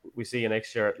we see you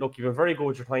next year. Look, you've been very good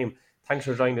with your time. Thanks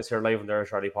for joining us here live on the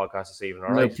Irish Rally podcast this evening.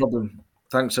 All right, no problem.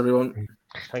 Thanks everyone.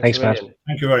 Thanks Matt.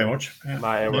 Thank you very much,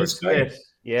 Matt. Great.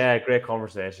 Yeah, great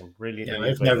conversation. Really.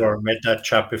 I've never met that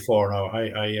chap before. Now,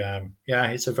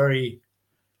 it's a very.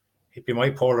 He'd be my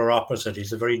polar opposite.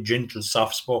 He's a very gentle,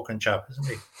 soft-spoken chap, isn't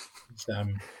he?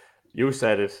 You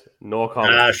said it. No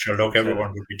comment. Sure. Look,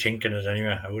 everyone would be thinking it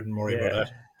anyway. I wouldn't worry about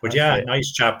that. But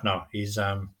nice chap. Now he's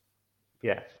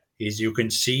you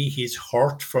can see he's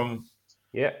hurt from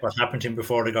what happened to him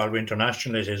before the Galway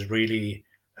International. It is really,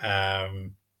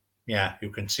 you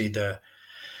can see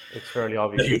it's fairly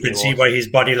obvious. You can see by his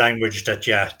body language that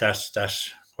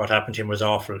that's what happened to him was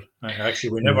awful.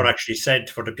 Actually, we never actually said,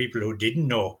 for the people who didn't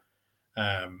know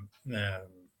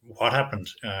what happened.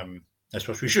 I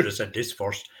suppose we should have said this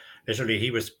first. Literally,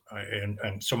 he was,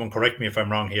 and someone correct me if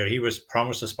I'm wrong here, he was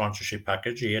promised a sponsorship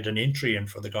package. He had an entry in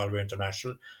for the Galway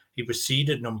International. He was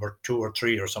seeded number 2 or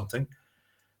 3 or something.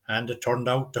 And it turned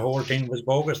out the whole thing was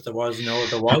bogus. There was no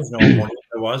money.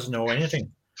 There was no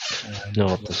anything.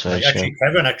 No, that's right. Actually,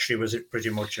 Kevin was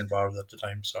pretty much involved at the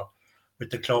time. So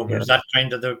with the club, was that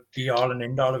kind of the be all and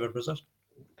end all of it, was it?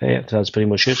 Yeah, that's pretty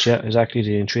much it. Yeah, exactly.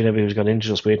 The entry never was got into,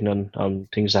 just waiting on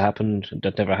things that happened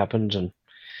that never happened. And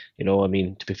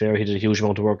to be fair, he did a huge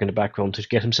amount of work in the background to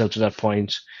get himself to that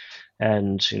point.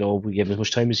 And we gave him as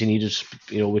much time as he needed,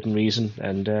 within reason.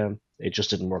 And it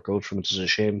just didn't work out for him. It's a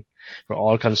shame for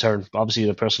all concerned. Obviously, at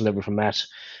a personal level for Matt,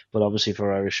 but obviously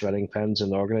for Irish rallying fans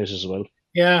and organisers as well.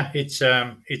 Yeah, it's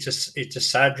a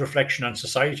sad reflection on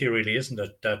society, really, isn't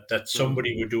it? That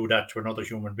somebody would do that to another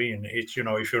human being. It's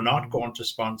if you're not going to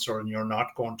sponsor and you're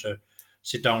not going to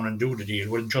sit down and do the deal,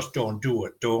 well, just don't do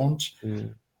it. Don't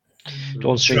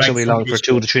string somebody along for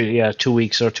 2 to 3, 2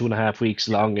 weeks or 2.5 weeks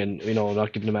long, and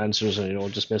not giving them answers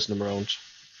and just messing them around.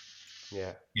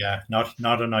 Yeah,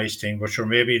 not a nice thing. But sure,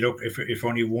 maybe look, if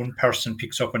only one person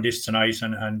picks up on this tonight,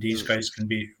 and these guys can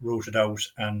be rooted out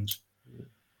and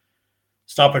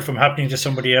stop it from happening to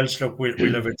somebody else. Look,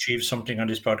 we'll have achieved something on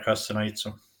this podcast tonight.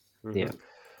 So, yeah.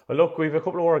 Well, look, we have a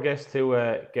couple more guests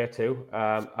to get to.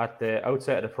 At the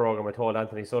outset of the program, I told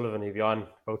Anthony Sullivan he'd be on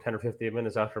about 10 or 15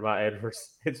 minutes after Matt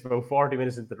Edwards. It's about 40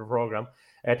 minutes into the program.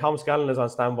 Tom Scallon is on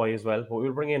standby as well, but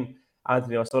we'll bring in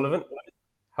Anthony O'Sullivan.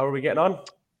 How are we getting on?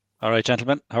 All right,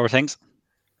 gentlemen. How are things?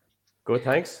 Good,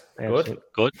 thanks. Good.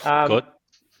 Good.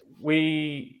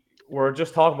 We were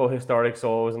just talking about historic,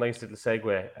 so it was a nice little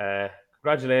segue.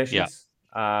 Congratulations.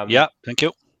 Yeah, thank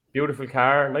you. Beautiful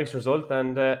car, nice result,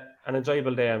 and an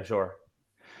enjoyable day, I'm sure.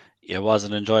 Yeah, it was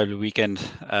an enjoyable weekend.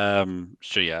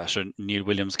 Sure. Neil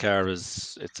Williams' car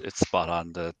it's spot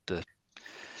on. The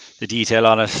detail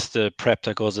on it, the prep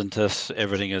that goes into it,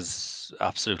 everything is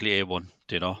absolutely A1.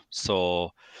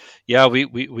 So yeah,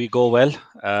 we go well.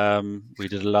 We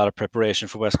did a lot of preparation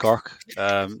for West Cork.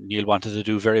 Neil wanted to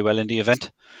do very well in the event.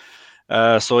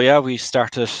 We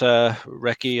started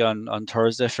recce on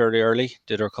Thursday fairly early,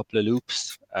 did our couple of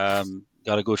loops, got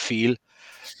a good feel.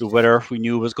 The weather we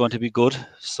knew was going to be good,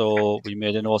 so we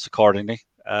made a note accordingly.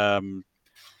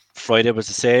 Friday was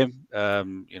the same.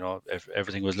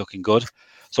 Everything was looking good.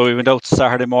 So we went out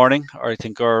Saturday morning. I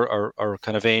think our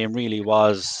kind of aim really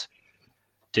was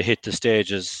to hit the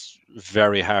stages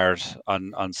very hard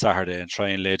on Saturday and try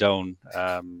and lay down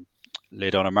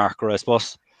a marker, I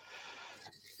suppose.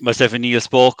 Myself and Neil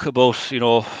spoke about,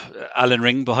 Alan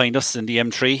Ring behind us in the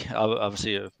M3,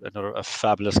 obviously a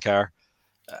fabulous car,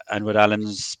 and with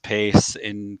Alan's pace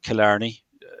in Killarney,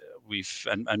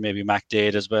 and maybe Mac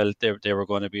Dade as well. They were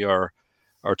going to be our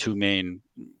two main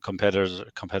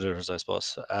competitors, I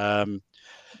suppose.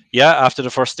 After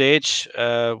the first stage,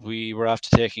 we were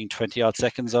after taking 20 odd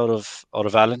seconds out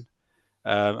of Alan,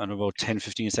 and about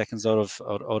 10-15 seconds out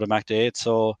of Mac Dade.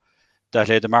 So that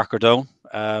laid the marker down.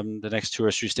 The next 2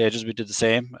 or 3 stages we did the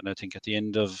same, and I think at the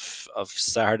end of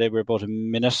Saturday we were about a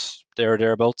minute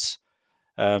thereabouts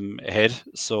ahead.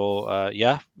 So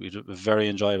we had a very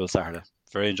enjoyable Saturday.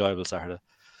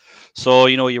 So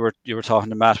you were talking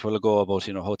to Matt a while ago about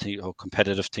how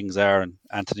competitive things are, and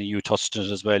Anthony, you touched on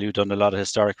it as well. You've done a lot of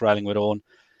historic rallying with Owen.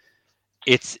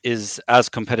 It is as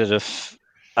competitive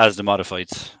as the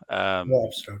modifieds.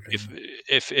 Absolutely.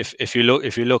 If you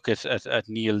look at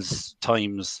Neil's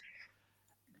times,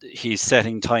 he's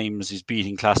setting times. He's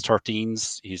beating class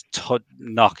 13s. He's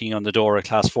knocking on the door at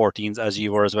class 14s, as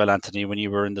you were as well, Anthony, when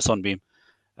you were in the Sunbeam.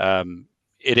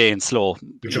 It ain't slow.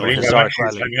 Which I believe I'm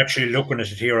actually looking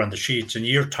at it here on the sheets, and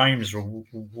your times were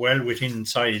well within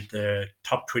inside the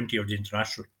top 20 of the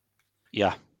international.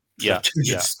 Yeah.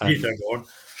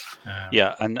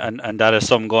 And that is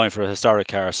some going for a historic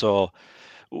car. So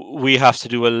we have to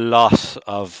do a lot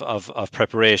of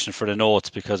preparation for the notes,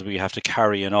 because we have to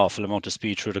carry an awful amount of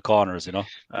speed through the corners,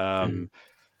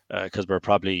 because we're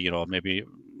probably maybe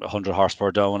 100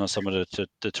 horsepower down on some of the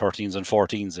 13s and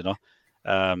 14s,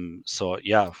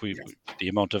 the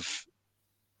amount of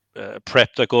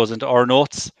prep that goes into our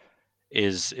notes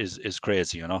is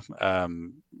crazy.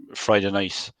 Friday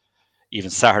night, even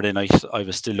Saturday night, I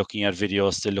was still looking at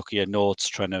videos, still looking at notes,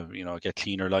 trying to get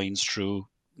cleaner lines through,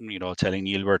 telling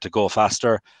Neil where to go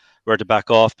faster, where to back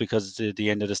off, because the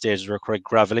end of the stages were quite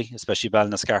gravelly, especially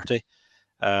Ballinascarthy.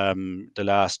 The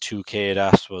last 2K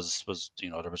that was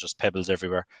there was just pebbles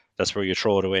everywhere. That's where you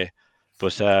throw it away.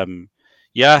 But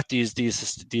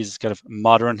these kind of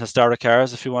modern historic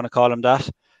cars, if you want to call them that,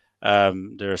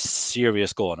 they're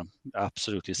serious going them,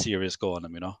 absolutely serious going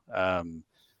them,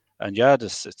 and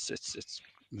it's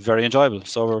very enjoyable.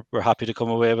 So we're happy to come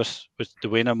away with the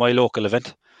win at my local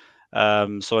event.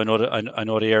 So I know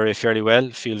the area fairly well.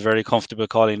 Feel very comfortable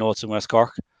calling notes in West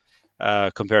Cork.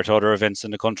 Compared to other events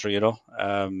in the country,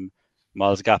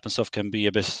 Miles Gap and stuff can be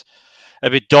a bit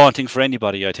daunting for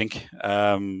anybody, I think.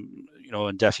 And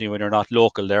definitely when you're not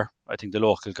local there, I think the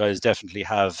local guys definitely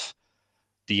have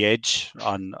the edge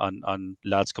on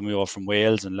lads coming over from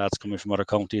Wales and lads coming from other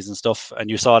counties and stuff. And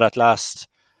you saw that last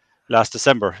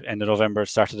December, end of November,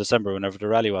 start of December, whenever the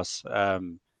rally was.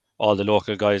 All the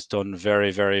local guys done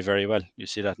very, very, very well. You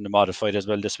see that in the modified as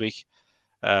well this week.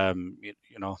 The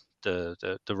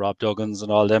Rob Duggans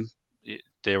and all them,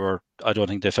 I don't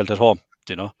think they felt at home,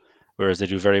 whereas they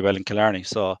do very well in Killarney.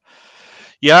 So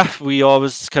we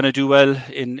always kind of do well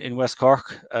in West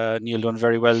Cork. Neil done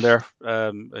very well there,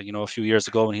 a few years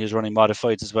ago when he was running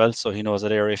modifieds as well, so he knows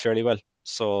that area fairly well.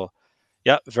 So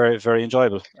very, very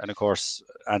enjoyable. And of course,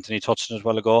 Anthony touched on it a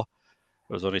while ago.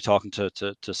 I was only talking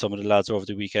to some of the lads over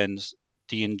the weekend.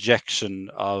 The injection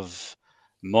of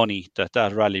money that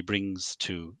rally brings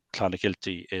to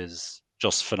Clonakilty is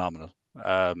just phenomenal.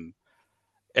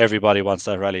 Everybody wants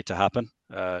that rally to happen.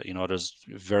 There's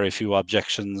very few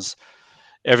objections.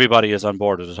 Everybody is on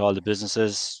board with it. All the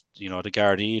businesses, the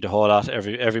Gardaí, the whole lot.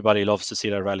 Everybody loves to see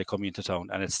that rally coming into town,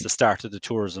 and it's the start of the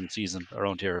tourism season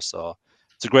around here. So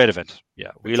it's a great event.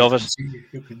 Yeah, we love it.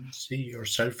 You can see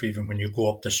yourself even when you go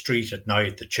up the street at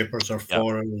night. The chippers are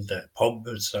full, the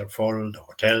pubs are full, the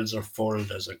hotels are full.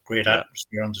 There's a great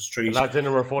atmosphere on the street. The lads in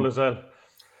them are full as well.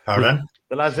 Pardon?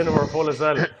 The lads in them are full as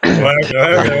well.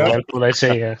 Well, I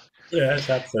say, yeah.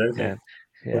 Yes, absolutely. Yeah.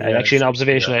 Yeah, actually, an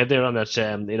observation I had there on that,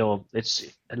 it's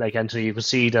like Anthony, you could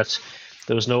see that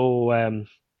there's no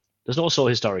so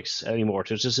historics anymore.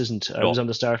 There just isn't. I was on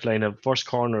the start line of first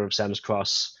corner of Sam's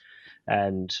Cross,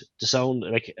 and the sound,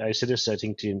 like I said this, I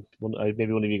think to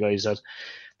maybe one of you guys, that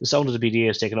the sound of the BDA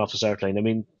is taken off the start line. I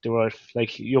mean, there were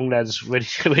like young lads ready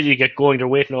to get going. They're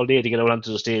waiting all day to get out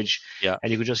onto the stage,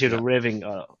 and you could just hear the raving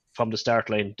from the start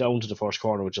line down to the first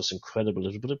corner, was just incredible.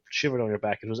 It put a shiver down your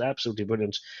back. It was absolutely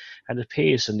brilliant, and the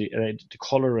pace and the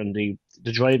colour and the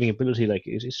driving ability, like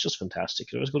it's just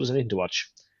fantastic. It was as good as anything to watch.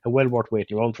 And well worth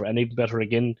waiting around for, and even better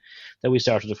again that we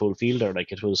started a full field there.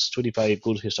 Like it was 25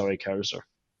 good historic cars there.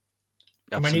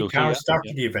 How many Absolutely. cars Yeah.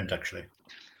 started the event, actually?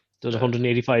 There's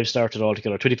 185 started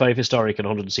altogether, 25 historic and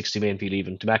 160 main field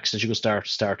even. The max that you could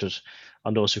started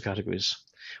on those two categories.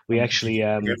 We actually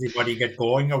Did everybody get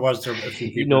going, or was there a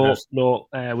few people?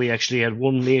 We actually had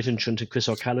one late entrant. Chris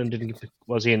O'Callaghan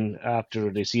was in after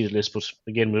the seeded list, but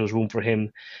again there was room for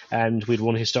him. And we had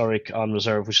one historic on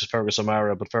reserve, which is Fergus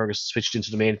O'Mara, but Fergus switched into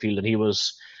the main field, and he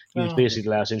was basically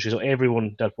the last entry. So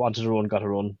everyone that wanted to run got a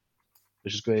run,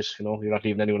 which is great. You're not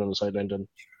leaving anyone on the sideline then.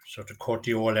 So to quote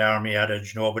the old army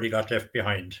adage, nobody got left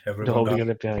behind. Nobody got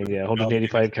left behind, yeah.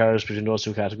 185 cars between those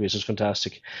two categories is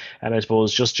fantastic. And I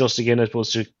suppose, just again,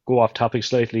 to go off topic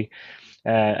slightly,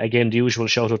 again, the usual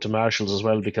shout out to Marshals as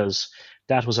well, because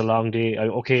that was a long day.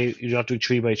 Okay, you're not doing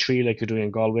 3 by 3 like you're doing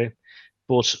in Galway,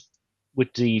 but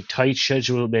with the tight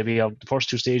schedule, maybe of the first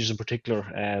two stages in particular,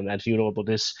 and you know about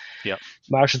this,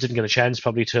 Marshals didn't get a chance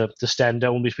probably to stand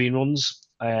down between runs.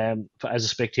 As a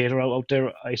spectator out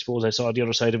there, I suppose I saw the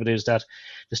other side of it is that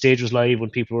the stage was live when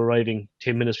people were arriving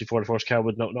 10 minutes before the first car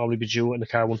would normally be due, and the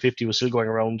car 150 was still going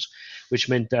around, which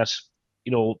meant that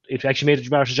it actually made the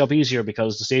Marshals' job easier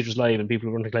because the stage was live and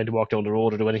people weren't inclined to walk down the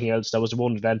road or do anything else. That was the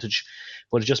one advantage,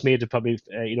 but it just made it probably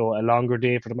a longer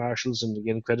day for the Marshals, and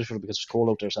again credit for it because it was cold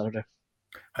out there Saturday.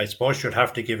 I suppose you'd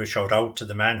have to give a shout out to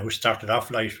the man who started off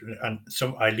life, and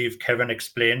I leave Kevin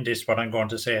explain this, what I'm going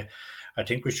to say. I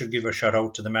think we should give a shout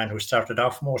out to the man who started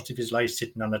off most of his life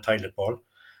sitting on a toilet bowl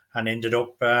and ended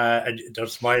up, they're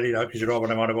smiling because you know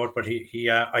what I'm on about, but he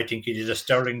I think he did a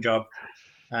sterling job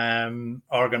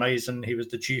organising. He was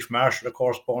the chief marshal, of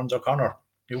course, Bones O'Connor.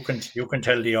 You can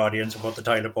tell the audience about the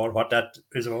toilet bowl, what that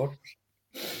is about.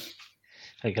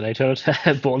 Can I tell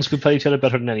it? Bones could probably tell it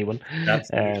better than anyone.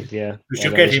 We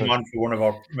should get him on for one of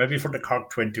our, maybe for the Cork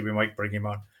 20, we might bring him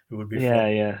on. It would be fun.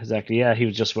 Yeah, exactly. Yeah, he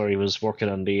was just where he was working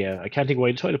on the. I can't think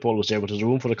why the toilet bowl was there, but there's a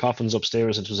room for the coffins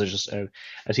upstairs, and it was just,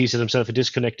 as he said himself, a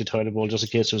disconnected toilet bowl, just in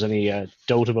case there was any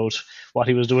doubt about what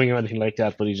he was doing or anything like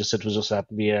that. But he just said it was just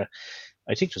happened to be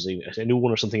I think it was a new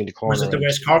one or something in the corner. Was it the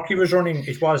West Cork he was running?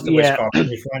 It was the West Cork.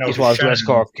 It was the West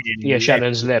Cork.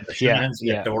 Shannon's lip.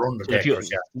 They were Undertakers.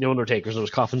 The Undertakers. There was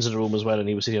coffins in the room as well, and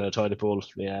he was sitting on a toilet bowl.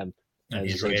 And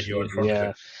his radio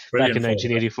back in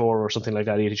 1984 or something like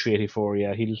that, 83, 84.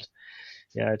 I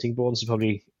think Bones would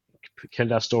probably tell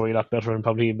that story a lot better and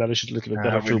probably embellish it a little bit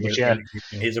better too. But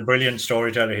he's a brilliant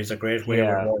storyteller. He's a great way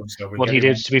of what he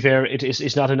did, to be fair,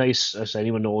 it's not a nice, as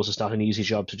anyone knows, it's not an easy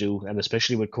job to do, and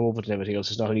especially with COVID and everything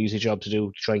else, it's not an easy job to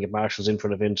do to try and get marshals in for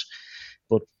an event.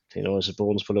 But as a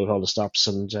Bones pull out all the stops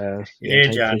and to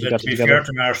be fair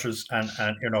to marshals,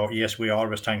 and yes, we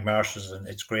always thank marshals and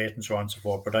it's great and so on and so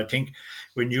forth. But I think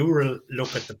when you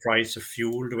look at the price of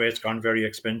fuel, the way it's gone very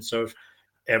expensive,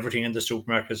 everything in the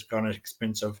supermarket has gone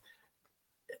expensive.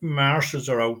 Marshals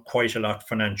are out quite a lot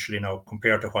financially now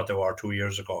compared to what they were 2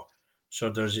 years ago. So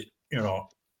there's,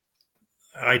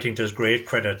 I think there's great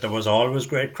credit. There was always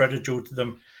great credit due to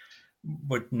them,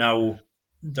 but now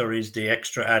there is the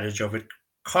extra adage of it.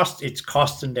 It's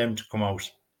costing them to come out,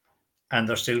 and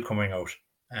they're still coming out.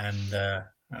 And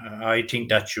I think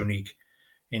that's unique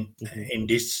in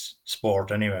this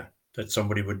sport anyway, that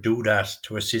somebody would do that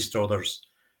to assist others.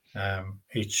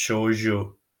 It shows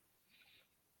you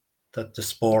that the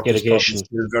sport is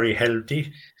still very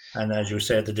healthy, and as you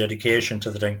said, the dedication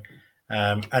to the thing.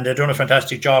 And they've done a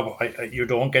fantastic job. You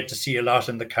don't get to see a lot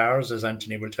in the cars, as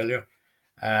Anthony will tell you.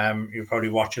 You probably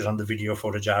watch it on the video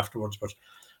footage afterwards, but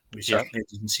we certainly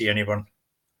didn't see anyone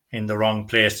in the wrong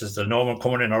places. There's no one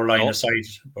coming in our line of sight.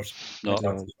 But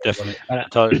definitely.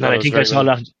 And I think I saw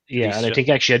that. Yeah, and I think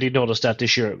actually I did notice that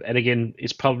this year. And again,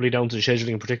 it's probably down to the scheduling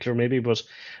in particular, maybe, but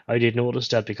I did notice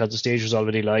that because the stage was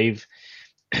already live.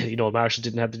 Marshall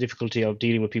didn't have the difficulty of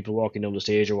dealing with people walking down the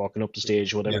stage or walking up the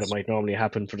stage, whatever that might normally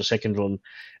happen for the second run.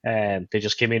 They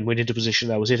just came in, went into position,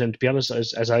 that was it. And to be honest,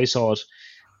 as I saw it,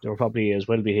 they were probably as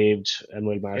well behaved and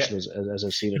well marshalled as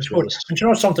I've seen it.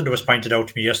 And something that was pointed out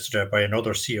to me yesterday by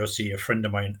another COC, a friend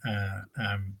of mine.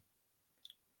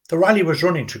 The rally was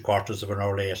running 3/4 of an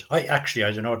hour late. I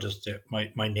don't know, just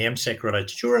my namesake realized.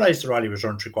 Did you realize the rally was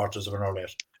running 3/4 of an hour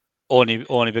late?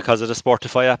 Only because of the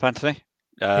Sportify app, Anthony.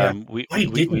 I didn't.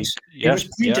 It was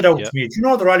pointed out to me. Do you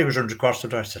know the rally was running 3/4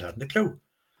 of an hour? I said, I hadn't a clue.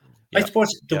 I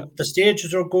suppose the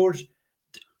stages are good.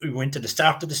 We went to the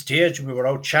start of the stage and we were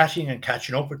out chatting and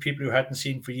catching up with people who hadn't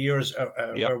seen for years.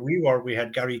 Where we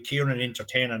had Gary Kieran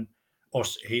entertaining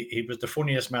us. He was the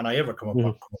funniest man I ever come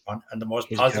upon, and the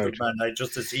most positive man. I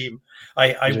just to see him,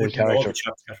 I wouldn't know the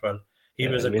chap that well. He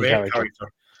was a great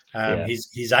character.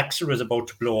 His axle was about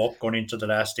to blow up going into the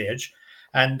last stage.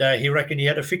 And he reckoned he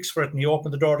had a fix for it, and he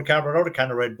opened the door of the car, brought out a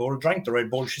can of Red Bull, drank the Red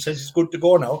Bull. She says, it's good to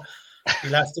go now. He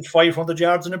lasted 500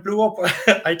 yards and it blew up.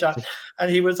 I thought,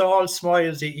 and he was all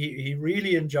smiles. He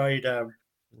really enjoyed.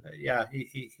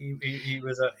 He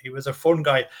was a fun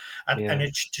guy, and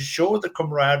it's to show the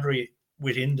camaraderie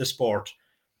within the sport.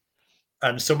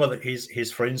 And some of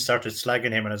his friends started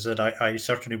slagging him, and I said, I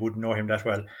certainly wouldn't know him that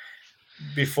well.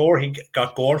 Before he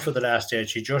got going for the last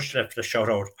stage, he just left a shout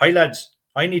out, "Hi lads,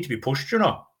 I need to be pushed, with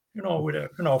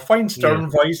a fine stern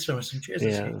voice." And I said,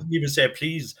 Jesus, he didn't even say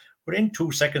please. Within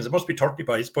 2 seconds, it must be 30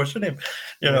 boys pushing him.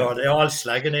 They all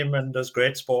slagging him, and there's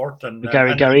great sport. And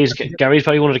Gary's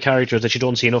probably one of the characters that you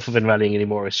don't see enough of in rallying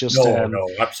anymore. It's just no,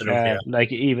 absolutely.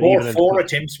 Like even four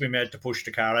attempts we made to push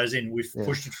the car, as in we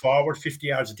pushed it forward 50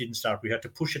 yards. It didn't start. We had to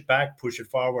push it back, push it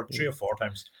forward 3 or 4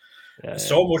 times.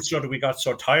 So much so that we got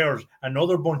so tired.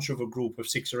 Another bunch of a group of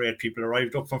 6 or 8 people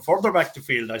arrived up from further back the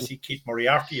field. I see Keith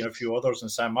Moriarty and a few others, and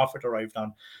Sam Moffat arrived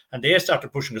on, and they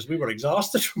started pushing us. We were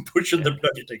exhausted from pushing the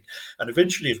bloody thing, and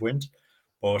eventually it went.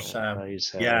 But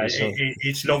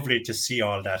it's lovely to see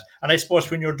all that. And I suppose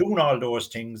when you're doing all those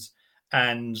things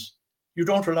and you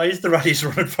don't realize the rally's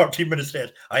running 40 minutes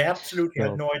late, I absolutely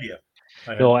had no idea.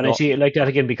 I see it like that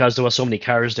again because there were so many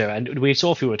cars there, and we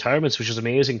saw a few retirements, which is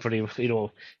amazing for the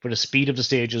for the speed of the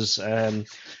stages. I'd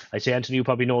say Anthony, you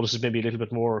probably notices maybe a little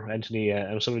bit more. Anthony,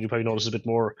 and some of you probably notices a bit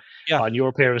more on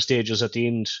your pair of stages at the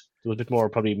end. There was a bit more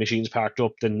probably machines parked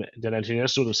up than anything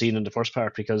else would have seen in the first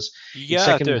part, because the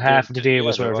second half of the day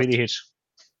was where it really hit.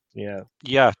 Yeah,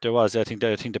 there was. I think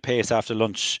the pace after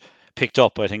lunch picked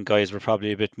up. I think guys were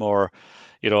probably a bit more,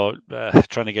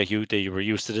 trying to get you. They were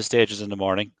used to the stages in the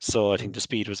morning, so I think the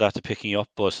speed was after picking up.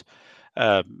 But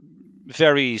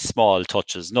very small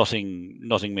touches, nothing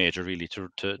major really to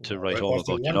write home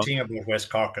about. One thing about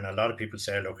West Cork, and a lot of people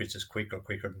say, look, it's just quicker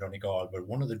than Donegal. But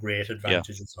one of the great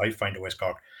advantages I find of West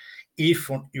Cork,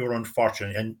 if you're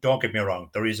unfortunate, and don't get me wrong,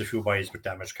 there is a few boys with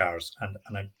damaged cars, and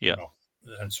and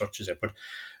such as it, but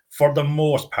for the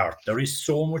most part, there is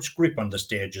so much grip on the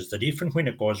stages that even when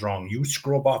it goes wrong, you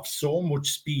scrub off so much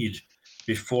speed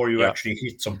before you actually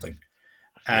hit something.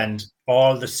 And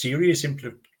all the serious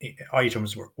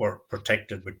items were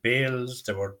protected with bales.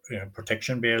 There were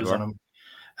protection bales on them.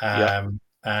 Well,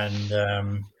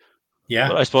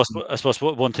 I suppose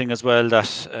one thing as well,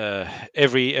 that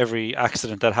every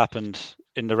accident that happened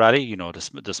in the rally,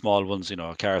 the small ones,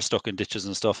 cars stuck in ditches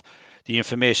and stuff, the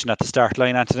information at the start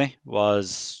line, Anthony,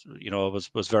 was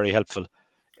very helpful.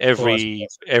 Every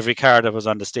car that was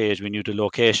on the stage, we knew the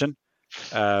location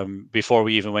before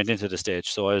we even went into the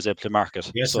stage, so I was able to mark it.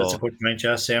 Yes, that's a good point.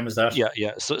 Yeah, same as that.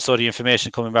 Yeah. So the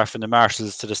information coming back from the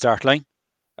marshals to the start line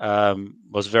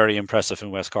was very impressive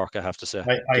in West Cork, I have to say.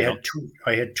 I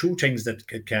had two things that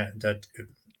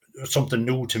something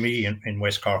new to me in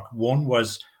West Cork. One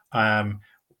was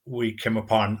we came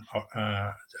upon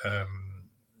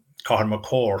Cathal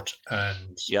McCourt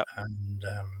and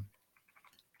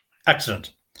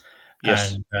accident.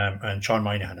 Yes. And Sean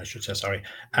Moynihan, I should say, sorry.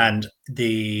 And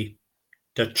the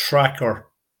tracker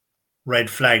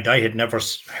red flagged. I had never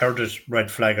heard it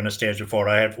red flag on a stage before.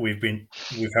 We've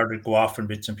heard it go off in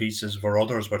bits and pieces for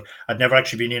others, but I'd never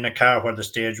actually been in a car where the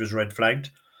stage was red flagged.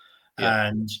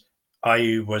 And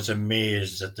I was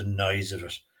amazed at the noise of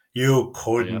it. You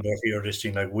couldn't hear this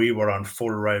thing. Like, we were on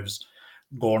full revs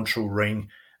going through ring,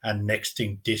 and next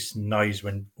thing this noise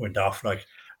went off, like,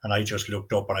 and I just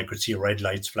looked up and I could see red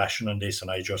lights flashing on this, and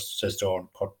I just says,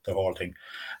 don't cut the whole thing.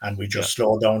 And we just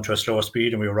slowed down to a slow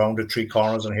speed, and we rounded 3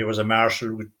 corners, and here was a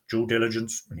marshal with due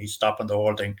diligence, and he's stopping the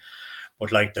whole thing.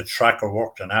 But like, the tracker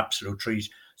worked an absolute treat.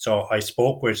 So I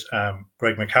spoke with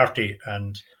Greg McCarthy,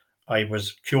 and I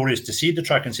was curious to see the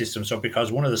tracking system. So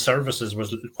because one of the services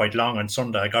was quite long on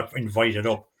Sunday, I got invited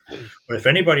up. But if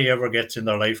anybody ever gets in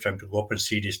their lifetime to go up and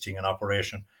see this thing in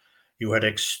operation, you had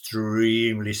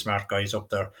extremely smart guys up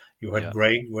there. You had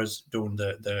Greg was doing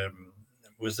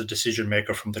was the decision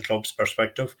maker from the club's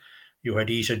perspective. You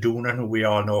had Ita Doonan, who we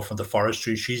all know from the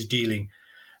forestry. She's dealing.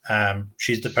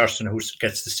 She's the person who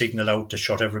gets the signal out to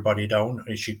shut everybody down.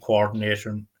 And she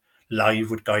coordinating live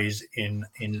with guys in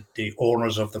the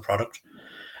owners of the product.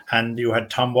 And you had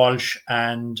Tom Walsh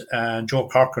and Joe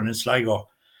Corcoran in Sligo.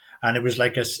 And it was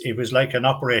like an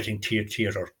operating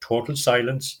theatre, total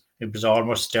silence. It was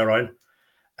almost sterile.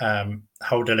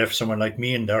 How they left someone like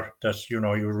me in there, that you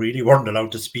really weren't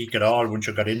allowed to speak at all once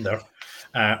you got in there,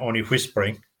 only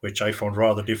whispering, which I found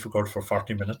rather difficult for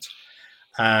 40 minutes.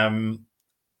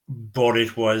 But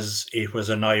it was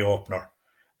an eye opener,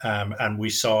 and we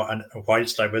saw. And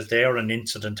whilst I was there, an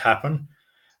incident happened.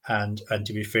 And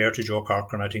to be fair to Joe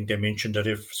Corcoran, I think they mentioned that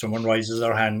if someone raises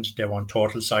their hand, they want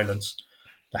total silence.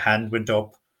 The hand went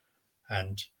up,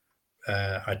 and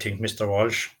I think Mr.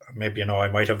 Walsh, maybe, I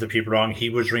might have the people wrong. He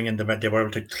was ringing them. They were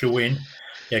able to clue in.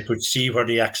 They could see where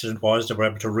the accident was. They were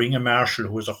able to ring a marshal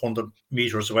who was 100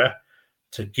 meters away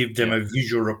to give them a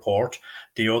visual report.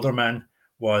 The other man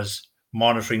was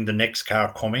monitoring the next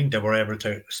car coming. They were able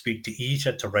to speak to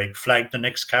ETA to red flag the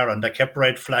next car, and they kept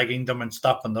red flagging them and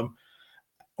stopping them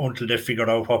until they figured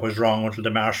out what was wrong, until the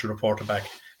marshal reported back.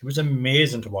 It was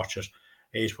amazing to watch it.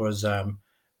 It was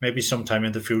maybe sometime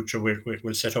in the future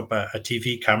we'll set up a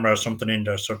TV camera or something in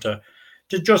there, so to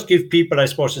just give people, I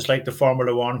suppose it's like the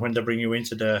Formula One when they bring you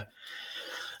into the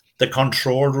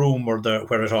control room or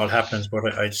where it all happens.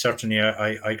 But I certainly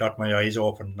got my eyes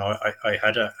open. Now I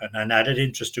had an added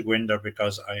interest to go in there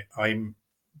because I'm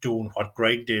doing what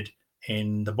Greg did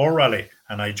in the Burr Rally,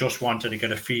 and I just wanted to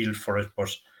get a feel for it.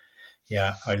 But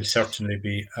yeah, I'll certainly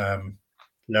be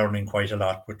learning quite a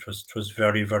lot, which was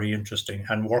very, very interesting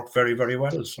and worked very, very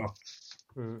well. So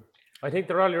I think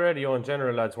the rally radio in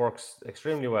general, lads, works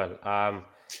extremely well. I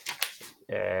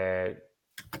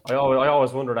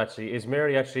always wondered, actually, is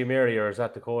Mary actually Mary, or is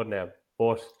that the code name?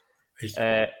 But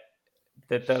that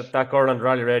girl on the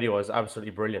rally radio is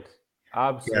absolutely brilliant.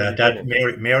 Absolutely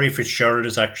brilliant. Mary Fitzgerald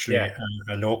is actually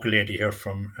a local lady here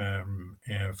from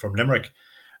Limerick.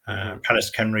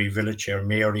 Palace Kenry village here,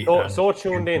 Mary. So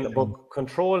tuned in, but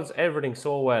controls everything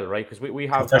so well, right? Because we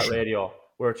have that radio.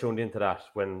 We're tuned into that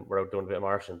when we're out doing a bit of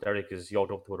marshalling. Derek is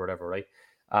yoked up to it or whatever, right?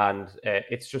 And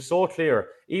it's just so clear,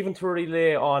 even to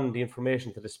relay on the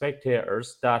information to the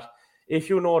spectators, that if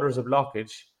you know there's a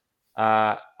blockage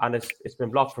and it's been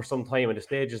blocked for some time and the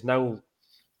stage is now,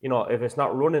 if it's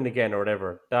not running again or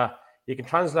whatever, that you can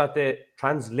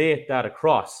translate that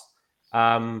across.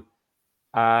 And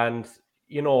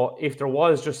if there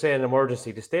was, just say, an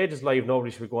emergency, the stage is live,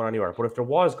 nobody should be going anywhere. But if there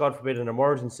was, God forbid, an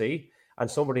emergency and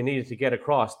somebody needed to get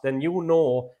across, then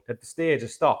that the stage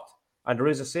is stopped and there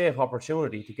is a safe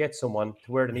opportunity to get someone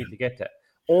to where they need to get to.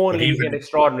 Only in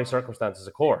extraordinary circumstances,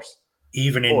 of course.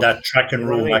 Even in that tracking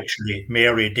room, actually,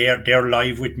 Mary, they're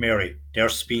live with Mary. They're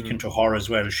speaking to her as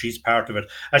well. She's part of it.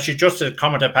 Actually, just a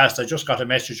comment I passed, I just got a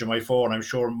message on my phone. I'm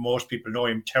sure most people know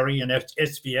him, Terry in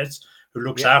SVS, who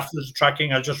looks after the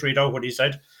tracking. I'll just read out what he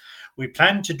said. We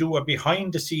plan to do a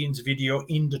behind-the-scenes video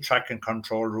in the track and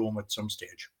control room at some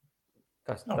stage.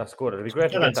 That's good. It'd be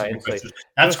great to get that insight.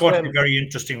 That's going to be very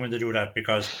interesting when they do that,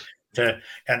 because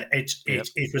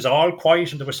it was all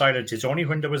quiet and there was silence. It's only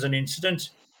when there was an incident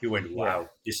you went, wow,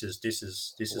 this is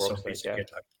something to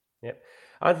get like. Yeah.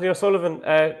 Anthony O'Sullivan,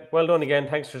 well done again.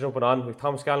 Thanks for jumping on. With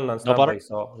Tom Scallon on standby,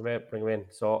 so we may bring him in.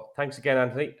 So thanks again,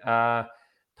 Anthony.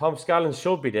 Tom Scallon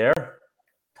should be there.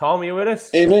 Tom, are you with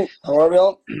us? Evening. How are we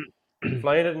all?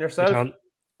 Flying it in yourself?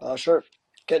 Sure.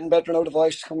 Getting better now, the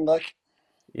voice coming back.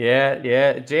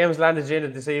 Yeah. James landed you in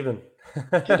it this evening.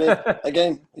 He did.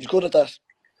 Again, he's good at that.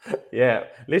 Yeah.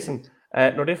 Listen,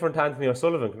 no different to Anthony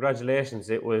O'Sullivan.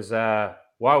 Congratulations. It was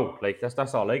wow. Like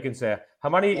that's all I can say. How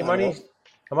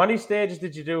many stages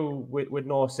did you do with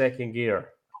no second gear?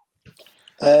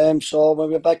 So when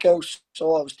we went back out,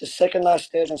 so it was the second last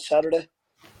stage on Saturday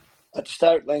at the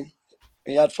start line.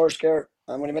 We had first gear,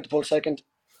 and when we went to pull second,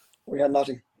 we had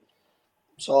nothing.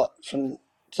 So from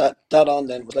that on,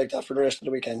 then it was like that for the rest of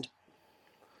the weekend.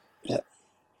 Yeah,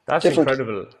 that's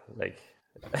incredible. Like,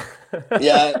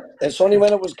 yeah, it's only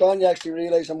when it was gone you actually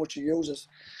realise how much you use it.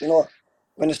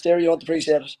 When it's there, you don't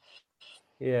appreciate it.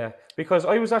 Yeah, because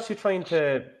I was actually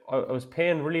I was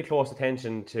paying really close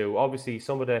attention to, obviously,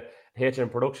 some of the HM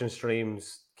production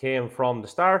streams came from the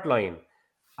start line,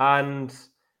 and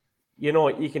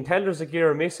you can tell there's a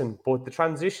gear missing, but the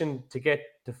transition to get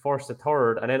to first to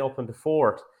third and then up into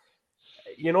fourth,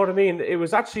 you know what I mean? It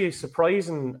was actually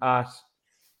surprising at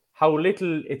how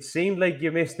little it seemed like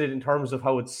you missed it in terms of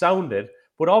how it sounded.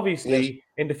 But obviously,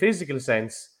 in the physical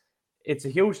sense, it's a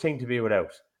huge thing to be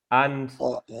without. And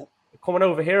coming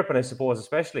out of a hairpin, I suppose,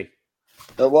 especially.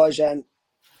 There was, and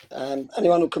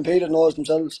anyone who competed knows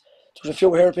themselves. There was a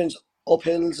few hairpins up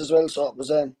hills as well, so it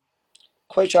was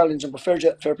quite challenging. But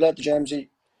fair play to James.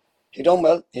 He done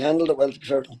well. He handled it well, to be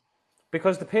fair to him.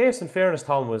 Because the pace, in fairness,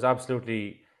 Tom, was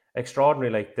absolutely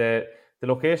extraordinary. Like the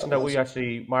location that we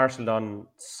actually marshalled on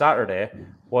Saturday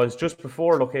was just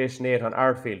before location 8 on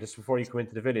Ardfield, just before you come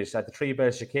into the village. At the Tree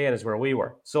Bell Chicane is where we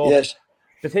were. So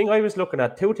the thing I was looking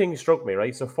at, two things struck me,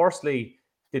 right? So firstly,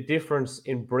 the difference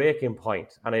in braking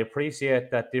point. And I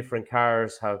appreciate that different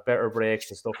cars have better brakes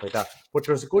and stuff like that. But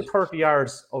there's a good 30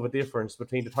 yards of a difference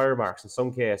between the tyre marks in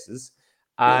some cases.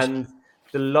 And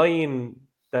the line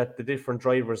that the different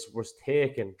drivers was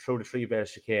taking through the Tree Bell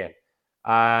Chicane.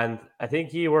 And I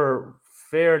think you were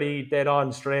fairly dead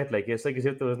on straight. Like, it's like as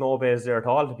if there was no base there at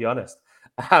all, to be honest.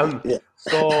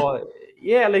 So,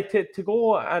 yeah, like to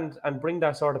go and bring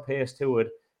that sort of pace to it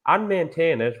and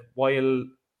maintain it while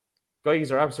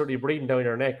guys are absolutely breathing down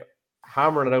your neck,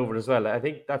 hammering it over as well. I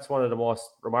think that's one of the most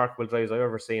remarkable drives I've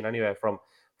ever seen. Anyway,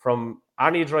 from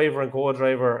any driver and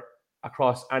co-driver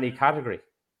across any category.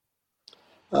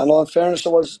 I know. In fairness,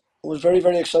 it was very,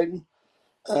 very exciting.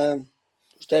 It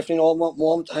was definitely no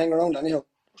moment to hang around. Anyhow,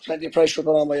 there was plenty of pressure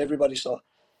put on by everybody, so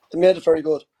it made it very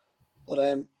good. But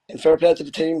in fair play to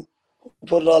the team, we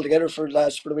put it all together for the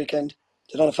lads for the weekend.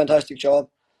 They done a fantastic job.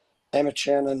 Emmett,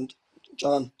 Shane, and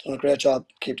John done a great job.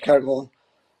 Keep the car going.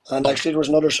 And actually, there was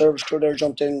another service crew there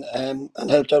jumped in and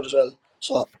helped out as well.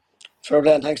 So fair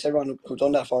play and thanks to everyone who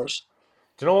done that for us.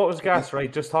 Do you know what was gas,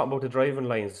 right? Just talking about the driving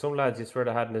lines. Some lads, you swear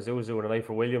they had an Isuzu and a knife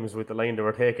for Williams with the line they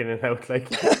were taking it out. Like,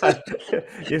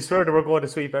 you swear they were going to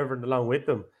sweep everything along with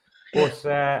them.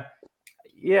 But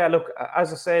yeah, look,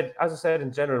 as I said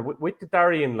in general, with the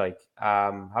Darien, like,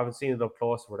 haven't seen it up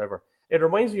close or whatever. It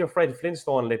reminds me of Fred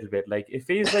Flintstone a little bit. Like, it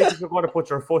feels like if you're going to put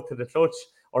your foot to the clutch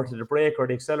or to the brake or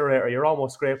the accelerator, you're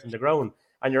almost scraping the ground,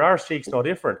 and your arse cheek's no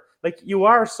different. Like, you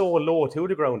are so low to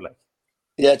the ground, like.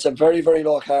 Yeah, it's a very, very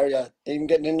low car, yeah. Even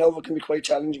getting in over can be quite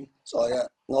challenging. So, yeah,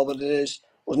 no, but it is.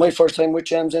 It was my first time with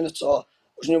James in it, so it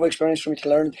was a new experience for me to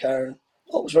learn the car. And,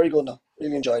 it was very good now.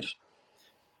 Really enjoyed it.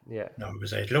 Yeah. No,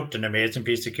 it looked an amazing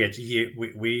piece of kit.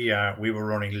 We were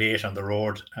running late on the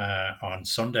road on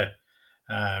Sunday.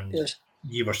 Yes.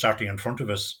 You were starting in front of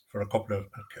us for a couple of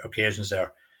occasions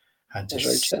there. And to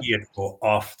That's right, see it go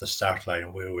off the start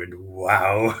line, we went,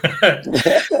 wow.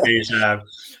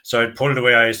 So it pulled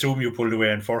away. I assume you pulled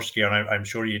away in first gear, and I'm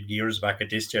sure you had gears back at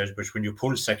this stage, but when you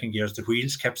pulled second gears, the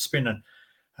wheels kept spinning.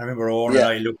 I remember Owen and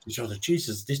I looked at each other,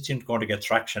 Jesus, this isn't going to get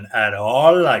traction at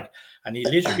all. Like, and he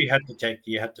literally had to take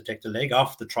the leg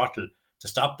off the throttle to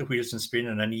stop the wheels from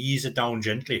spinning and ease it down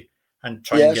gently and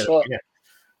try and get it again.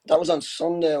 That was on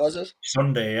Sunday, was it?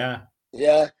 Sunday, yeah.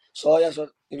 Yeah. So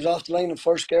he was off the line in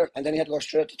first gear, and then he had to go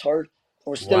straight to third.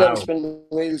 And we're still able to spin the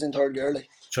wheels in third gear. Like.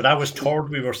 So that was third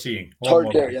we were seeing.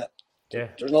 Third gear, yeah. Yeah.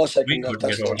 There's no second left.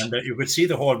 And you could see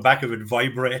the whole back of it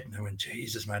vibrating. I went,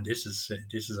 Jesus, man, this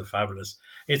is a fabulous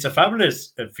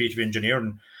feat of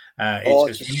engineering.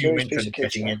 It's you mentioned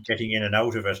getting in and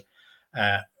out of it.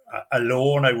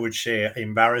 Alone, I would say,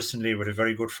 embarrassingly, with a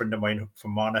very good friend of mine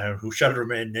from Monaghan, who shall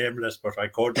remain nameless, but I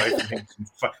co-drive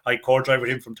with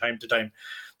him from time to time.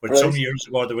 But some years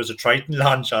ago, there was a Triton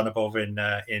launch on above in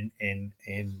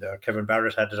Kevin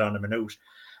Barrett had it on a minute,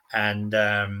 and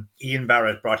Ian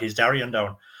Barrett brought his Darien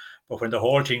down. But when the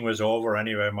whole thing was over,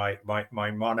 anyway, my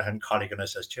Monaghan colleague and I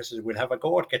says, we'll have a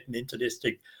go at getting into this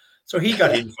thing. So he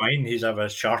got in fine. He's a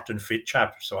short and fit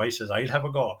chap. So I says, I'll have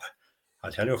a go.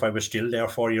 I'll tell you, if I was still there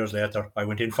 4 years later, I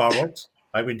went in forwards,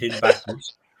 I went in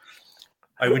backwards.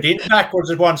 I went in backwards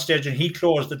at one stage and he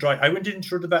closed the drive. I went in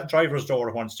through the driver's door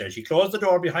at one stage. He closed the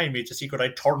door behind me to see could I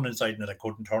turn inside in it. I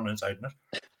couldn't turn inside in it.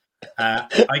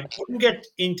 I couldn't get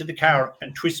into the car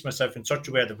and twist myself in such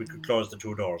a way that we could close the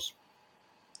two doors.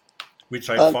 We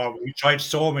tried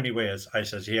so many ways. I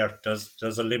said, here,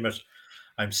 there's a limit.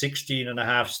 I'm 16 and a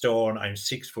half stone. I'm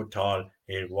 6 foot tall.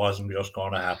 It wasn't just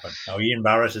going to happen. Now, Ian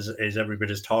Barrett is every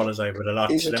bit as tall as I, but a lot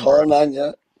he's slimmer. He's a tall man,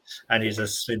 yeah. And he's a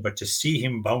slim, but to see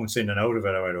him bounce in and out of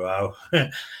it, I went, wow.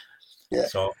 Yeah.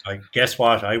 So I guess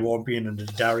what? I won't be in the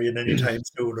Darien anytime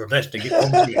soon unless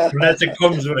it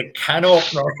comes with a can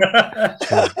opener.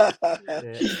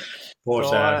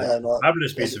 But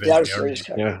fabulous piece of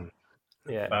engineering.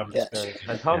 Yeah.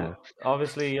 And Tom,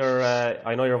 obviously,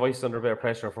 I know your voice is under a bit of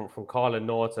pressure from calling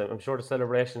notes. I'm sure the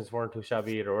celebrations weren't too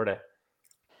shabby either, were they?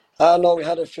 No, we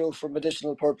had a few for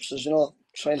medicinal purposes,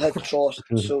 try and help the throat,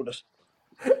 soothe it.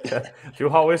 A few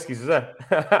hot whiskies, is it?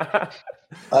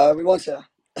 We won't say.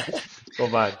 Go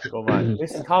man.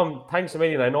 Listen, Tom, thanks a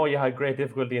million. I know you had great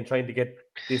difficulty in trying to get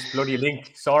this bloody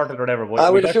link sorted or whatever.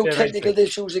 With a few technical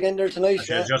issues again there tonight.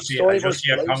 I just see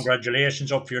a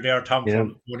congratulations up for you there, Tom,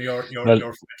 from one of your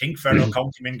I think fellow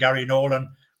countryman Gary Nolan.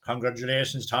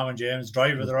 Congratulations, Tom and James,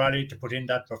 driver of the rally, to put in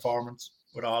that performance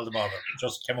with all the bother. It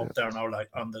just came up there now, like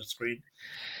on the screen.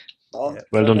 Well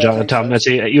done, John and Tom. I'd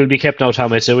say you'll be kept now,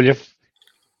 Tom. I'd say, will you?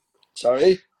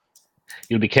 Sorry.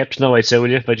 You'll be kept now, I'd say,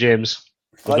 will you, by James?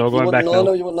 There's no going back now.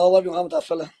 No, you wouldn't know what we want with that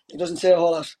fella. He doesn't say a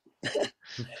whole lot.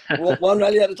 One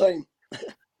rally at a time.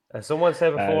 As someone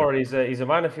said before, he's a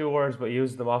man of few words, but he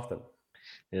uses them often.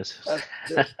 Yes.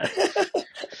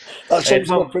 That sums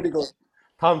him up pretty good.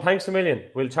 Tom, thanks a million.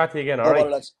 We'll chat to you again, all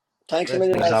right? Thanks a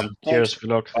million, Tom. Cheers,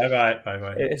 good luck.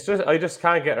 Bye-bye. It's just, I just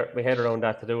can't get my head around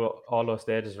that, to do all those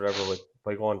stages or whatever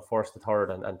by going first to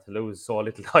third and to lose so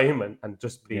little time and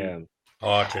just be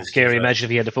Oh, it is Scary. Imagine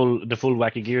if he had the full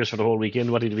wacky gears for the whole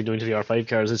weekend. What he'd be doing to the R5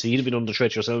 cars? He'd have been under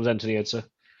stretch yourselves, Anthony. I'd say.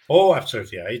 Oh,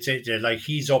 absolutely. Yeah. It's like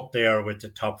he's up there with the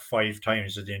top 5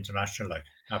 times at the international. Like,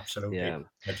 absolutely. Yeah.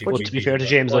 But to be fair to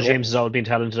James, though, James has always been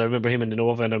talented. I remember him in the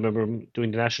Nova, and I remember him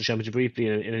doing the national championship briefly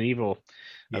in an Evo.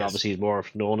 And Yes. obviously he's more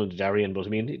known in the Darien, but I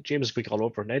mean, James is quick all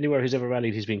over. And anywhere he's ever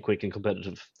rallied, he's been quick and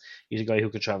competitive. He's a guy who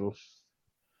could travel.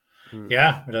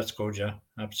 Yeah, that's good. Yeah,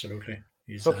 absolutely.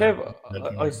 So, Kev,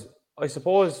 I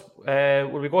suppose,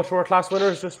 will we go through our class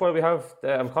winners just while we have,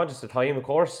 I'm conscious of time, of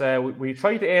course. We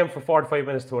tried to aim for 45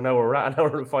 minutes to an hour. We're at an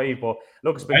hour and 5, but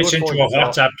look, it's been I good sent fun, you a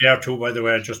WhatsApp there too, by the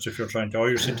way, just if you're trying to. Oh,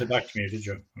 you sent it back to me, did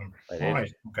you? I did. All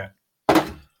right, okay.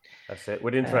 That's it,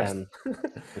 with interest.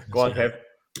 Go on, Kev.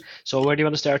 So where do you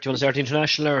want to start? Do you want to start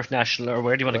international or national, or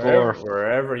where do you want to go?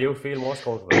 Wherever you feel most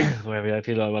comfortable. Wherever I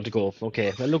feel I want to go.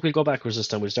 Okay, well, look, we'll go backwards this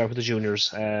time. We'll start with the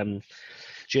juniors.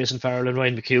 Jason Farrell and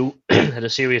Ryan McHugh had a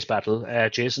serious battle.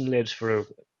 Jason led for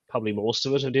probably most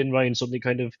of it, and then Ryan suddenly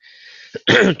kind of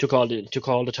took all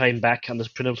the time back on the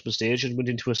penultimate stage and went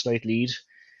into a slight lead.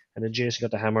 And then Jason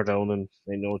got the hammer down, and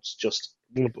I know it's just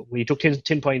we took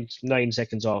 10.9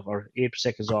 seconds off, or 8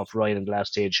 seconds off Ryan in the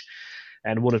last stage,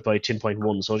 and won it by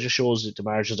 10.1. So it just shows that the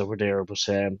margins that were there. But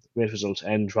great result.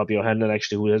 And Robbie O'Hanlon,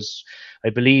 actually, who has, I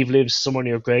believe, lives somewhere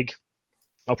near Greg,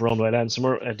 up around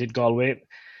Wildlandsummer, did Galway.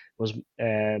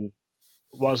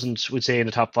 Wasn't, we'd say, in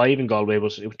the top 5 in Galway,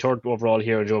 but third overall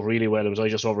here and drove really well. It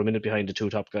was just over a minute behind the 2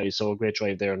 top guys, so a great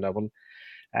drive there in that one.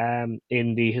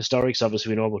 In the historics, obviously,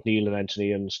 we know about Neil and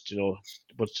Anthony, and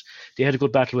but they had a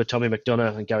good battle with Tommy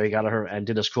McDonough and Gary Gallagher and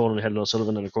Dennis Cronin and Helen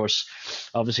O'Sullivan, and of course,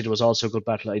 obviously, there was also a good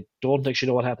battle. I don't actually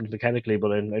know what happened mechanically,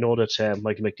 but I know that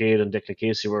Michael McDade and Declan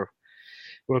Casey were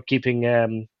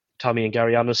keeping Tommy and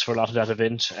Gary honest for a lot of that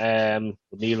event.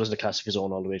 But Neil was in a class of his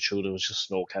own all the way through. There was just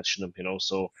no catching him,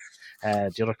 So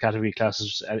the other category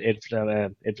classes,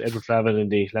 Edward Flavin in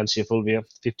the Lancia Fulvia,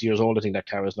 50 years old, I think that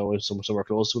car is now somewhere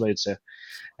close to it, I'd say.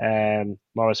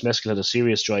 Maurice Meskel had a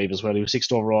serious drive as well. He was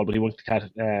 6th overall, but he won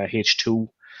the H2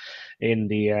 in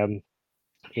the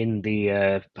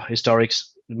historics.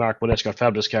 Mark Monet's got a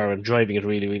fabulous car and driving it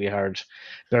really, really hard.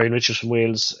 Barry Richards from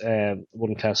Wales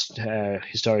won class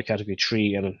historic category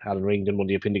 3, and Alan Ringdon won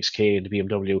the Appendix K in the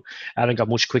BMW. Alan got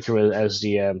much quicker as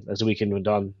the weekend went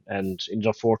on and ended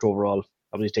up 4th overall.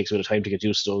 Obviously, it takes a bit of time to get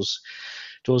used to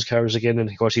those cars again, and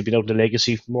of course he'd been out in the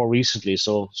Legacy more recently,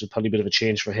 so it's probably a bit of a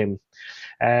change for him.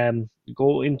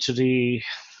 Go into the,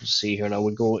 let's see here now,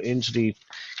 we'll go into the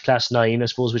class 9, I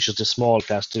suppose, which is the small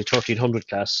class, the 1300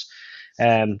 class.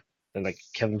 And like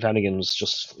Kevin Flanagan was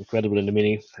just incredible in the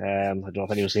Mini. I don't know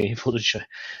if anyone's seen any footage. There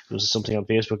was something on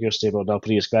Facebook yesterday about not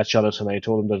putting a scratch on it, and I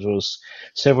told him that there was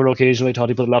several occasions I thought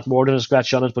he put a lot more than a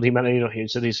scratch on it, but he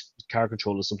said his car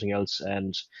control is something else,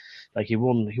 and like he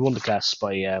won the class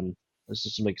by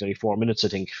something like 4 minutes, I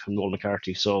think, from Noel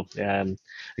McCarthy. So a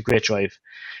great drive.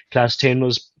 Class 10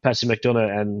 was Patsy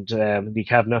McDonough and Lee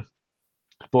Kavanagh,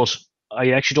 but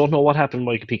I actually don't know what happened,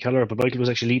 Michael P. Keller, but Michael was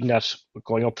actually leading that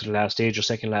going up to the last stage or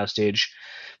second last stage.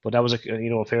 But that was a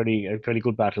fairly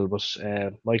good battle. But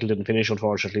Michael didn't finish,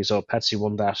 unfortunately. So Patsy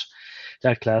won that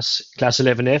class. Class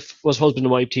 11F was husband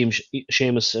and wife team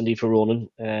Seamus and Aoife Ronan.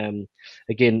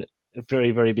 Again, a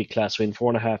very, very big class win,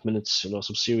 4.5 minutes. Some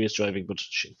serious driving, but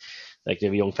they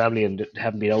have a young family and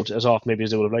haven't been out as often maybe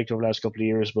as they would have liked over the last couple of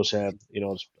years. But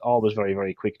it's always very,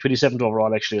 very quick. 27th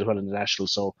overall actually as well in the national.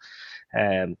 So.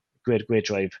 Great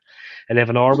drive.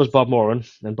 11R was Bob Moran,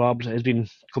 and Bob has been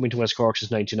coming to West Cork since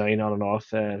 '99 on and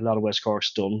off. A lot of West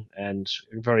Cork's done, and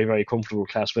very, very comfortable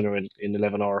class winner in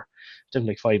 11R. Didn't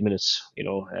like 5 minutes.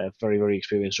 Very, very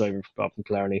experienced driver, Bob from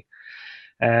Killarney.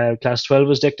 Class 12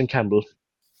 was Declan Campbell,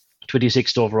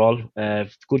 26th overall.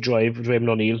 Good drive with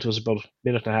Raymond O'Neill. It was about a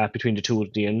minute and a half between the two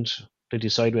at the end. Plenty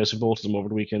sideways for both of them over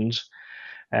the weekend.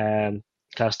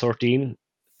 Class 13.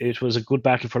 It was a good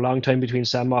battle for a long time between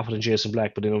Sam Moffat and Jason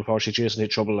Black, but then unfortunately Jason hit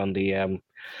trouble on the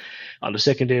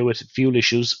second day with fuel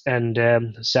issues, and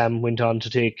Sam went on to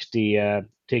take the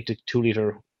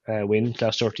 2-litre win,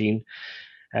 class 13.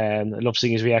 I love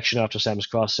seeing his reaction after Sam's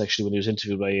cross, actually, when he was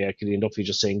interviewed by Killian Duffy,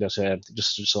 just saying that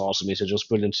just so awesome. He said, just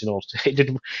brilliant. He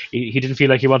didn't feel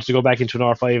like he wanted to go back into an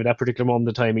R5 at that particular moment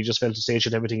in time. He just felt the stage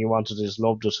had everything he wanted. He just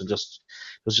loved it, and it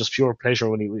was just pure pleasure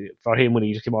for him when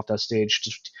he came off that stage.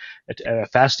 Just a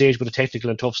fast stage, but a technical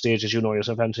and tough stage, as you know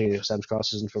yourself, Anthony. Sam's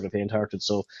cross isn't for the faint-hearted,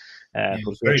 so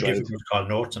it's very difficult to call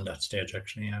notes on that stage,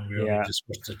 actually. Yeah, we only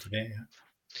discussed it today. Yeah.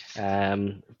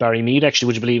 Barry Mead, actually,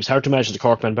 would you believe? It's hard to imagine the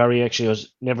Cork man. Barry actually has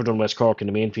never done West Cork in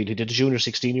the main field. He did the junior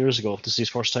 16 years ago. This is his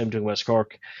first time doing West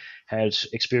Cork. Had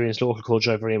experienced local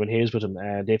co-driver Eamon Hayes with him.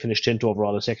 They finished 10th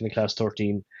overall and second in class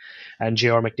 13. And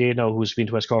J.R. McDade now, who's been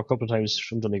to West Cork a couple of times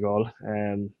from Donegal,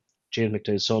 James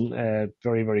McDade's son,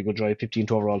 very, very good drive,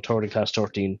 15th overall, third in class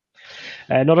 13.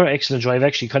 Another excellent drive,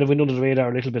 actually, kind of went under the radar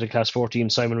a little bit in class 14,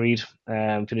 Simon Reid,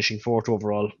 finishing fourth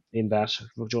overall in that.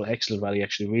 Excellent rally,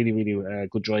 actually, really, really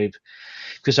good drive.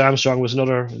 Chris Armstrong was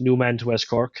another new man to West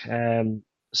Cork.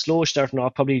 Slow starting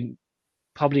off, probably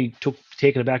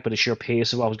taken aback by the sheer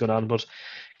pace of what was going on, but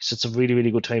set some really,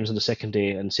 really good times on the second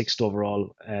day and sixth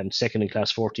overall and second in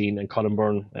class 14. And Colin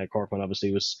Byrne, Corkman,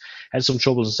 obviously had some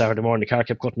troubles on Saturday morning. The car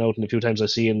kept cutting out, and a few times I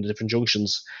see in the different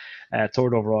junctions.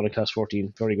 Third overall in class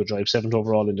 14, very good drive. Seventh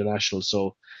overall in the national.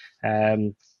 So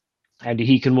Andy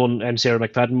Heekin won and Sarah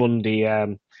McFadden won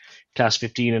the class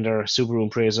 15 in their Subaru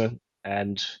Impreza.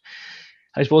 And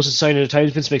I suppose it's a sign of the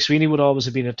times. Vince McSweeney would always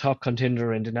have been a top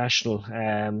contender in the national,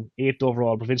 8th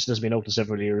overall, but Vincent has been out in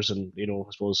several years, and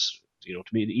I suppose to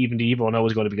me, even the Evo now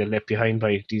is going to be getting left behind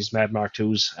by these Mad Mark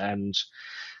 2s, and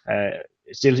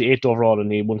still 8th overall in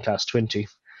the one class 20.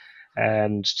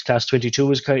 And class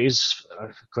 22 is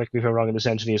correct me if I'm wrong in this,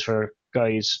 Anthony, is for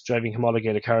guys driving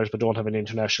homologated cars but don't have an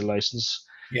international license.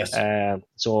 Yes.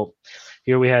 So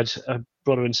here we had a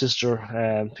brother and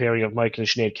sister pairing of Michael and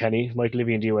Sinead Kenny. Michael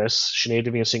living in the US, Sinead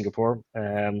living in Singapore.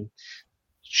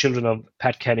 Children of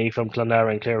Pat Kenny from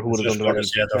Clonlara and Clare, who would have done the rally.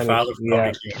 Yeah, their father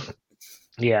probably.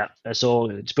 Yeah, so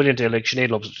it's brilliant. Like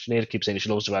Sinead keeps saying she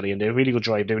loves the rally, and they're a really good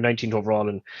drive. They were 19th overall,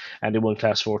 and they won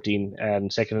class 14.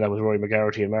 And second to that was Rory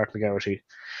McGarity and Mark McGarity.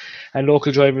 And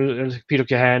local driver Peter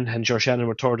Cahan and George Shannon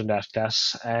were third in that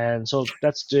class. And so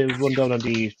that's the rundown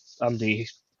on the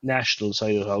national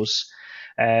side of the house.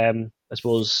 I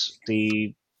suppose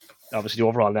obviously the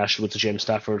overall national with the James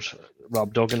Stafford,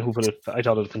 Rob Duggan, who I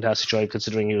thought it a fantastic drive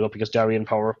considering he was up against Darian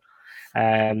Power.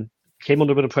 Came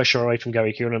under a bit of pressure right from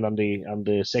Gary Kiernan on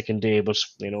the second day, but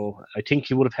I think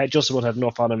he would have had just about had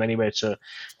enough on him anyway to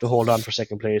hold on for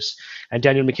second place. And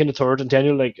Daniel McKinnon third, and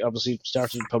Daniel obviously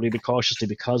started probably a bit cautiously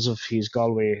because of his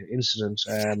Galway incident.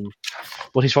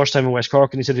 But his first time in West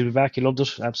Cork, and he said he'd be back. He loved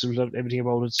it, absolutely loved everything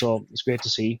about it. So it's great to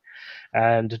see,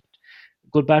 and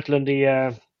good battle in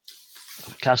the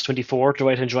class 24, the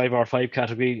right-hand drive R5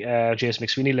 category. Jason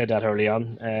McSweeney led that early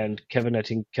on, and Kevin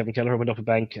Kelleher went up a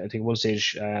bank. I think at one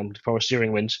stage the power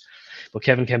steering went, but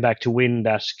Kevin came back to win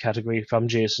that category from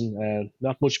Jason.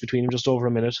 Not much between them, just over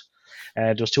a minute.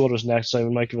 There was two others in that.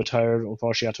 Simon Michael retired,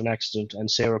 unfortunately, after an accident, and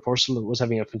Sarah Purcell was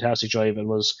having a fantastic drive and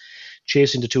was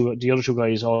chasing the other two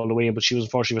guys all the way, but she was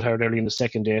unfortunately retired early in the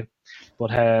second day, but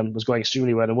was going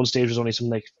extremely well. At one stage was only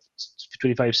something like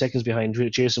 25 seconds behind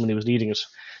Jason when he was leading it.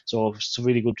 So it's a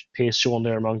really good pace shown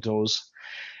there among those.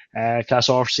 Class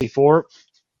RC4,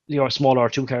 the small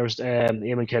R2 cars,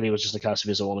 Eamon Kelly was just a class of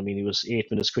his own. I mean, he was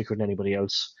 8 minutes quicker than anybody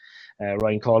else.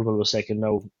 Ryan Caldwell was second.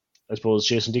 Now, I suppose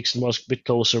Jason Dixon was a bit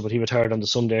closer, but he retired on the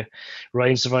Sunday.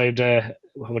 Ryan survived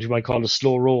what you might call a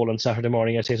slow roll on Saturday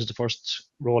morning. I say it's the first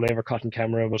roll I ever caught on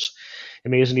camera, but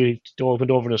amazingly, they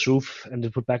opened over this roof and they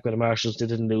put back by the marshals. They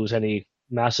didn't lose any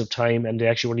massive time, and they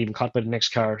actually weren't even caught by the next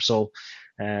car. So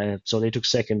they took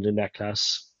second in that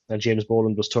class, and James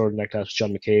Boland was third in that class with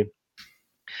John McKay.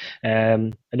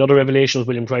 Another revelation was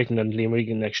William Crichton and Liam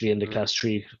Regan actually in the class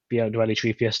 3, the Rally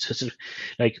 3 Fiesta.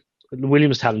 Like,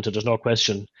 William's talented, there's no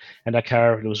question, and that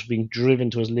car was being driven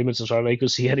to its limits as far as I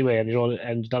could see anyway,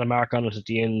 and not a mark on it at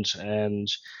the end, and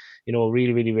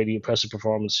really, really, really impressive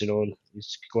performance. And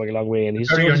he's going a long way, and he's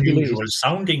very unusual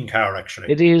sounding car actually.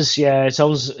 It is, yeah. It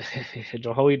sounds, I don't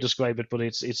know how you describe it, but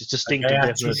it's distinctive.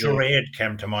 Definitely. Charade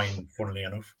came to mind, funnily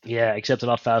enough. Yeah, except a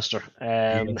lot faster.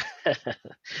 And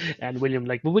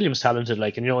William's talented,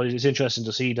 and it's interesting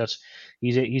to see that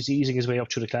he's easing his way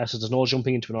up through the classes. There's no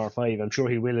jumping into an R5. I'm sure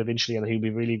he will eventually, and he'll be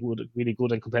really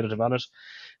good and competitive on it.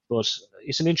 But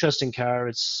it's an interesting car.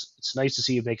 It's nice to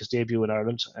see him make his debut in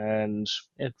Ireland, and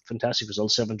fantastic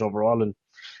result, 7th overall. And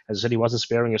as I said, he wasn't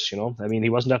sparing it. I mean, he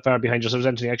wasn't that far behind yourself,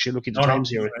 Anthony. Actually, looking at the times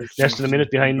here, less than a minute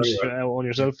behind on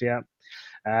yourself. Yeah,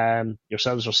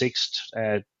 yourselves were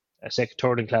 6th, second,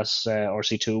 third in class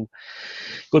RC2.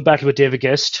 Good battle with David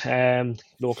Guest,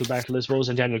 local battle, I suppose,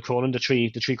 and Daniel Cronin. The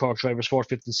three Cork drivers, 4th,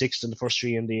 5th, and 6th, and the first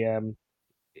 3 in the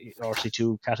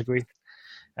RC2 category.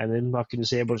 And then what can you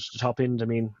say about the top end? I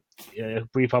mean,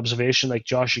 brief observation, like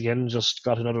Josh again just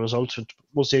got another result. At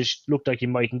one stage looked like he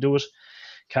mightn't do it.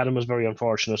 Callum was very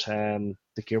unfortunate. The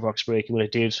gearbox breaking when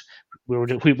it did. We'll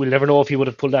never know if he would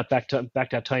have pulled that back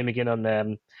that time again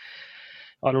on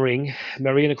on a ring.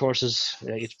 Marion, of course,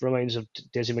 it reminds of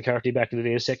Desi McCarthy back in the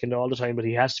day, second all the time, but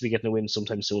he has to be getting a win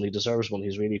sometime soon. He deserves one.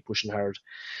 He's really pushing hard.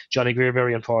 Johnny Greer,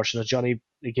 very unfortunate. Johnny,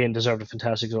 again, deserved a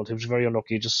fantastic result. He was very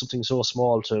unlucky, just something so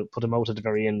small to put him out at the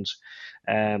very end.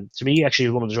 To me, actually,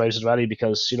 one of the drives of the rally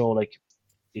because, like,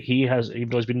 even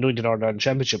though he's been doing the Northern Ireland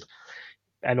Championship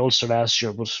and Ulster last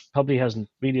year, but probably hasn't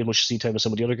really had much seat time with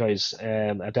some of the other guys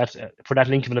for that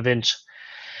Lincoln event.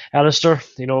 Alistair,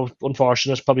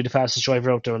 unfortunate, probably the fastest driver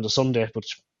out there on the Sunday, but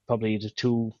probably the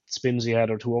 2 spins he had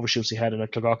or 2 overshoots he had in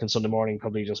Clogach on Sunday morning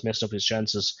probably just messed up his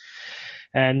chances.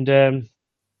 And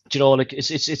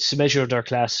it's to measure their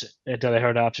class that I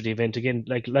heard after the event again,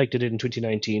 like they did in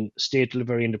 2019. Stayed till the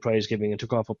very end of prize giving and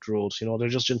took off up the road. They're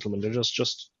just gentlemen. They're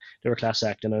a class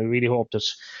act, and I really hope that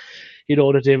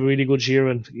that they have a really good year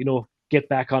and get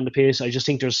back on the pace. I just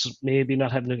think there's maybe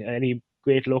not having any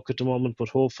great luck at the moment, but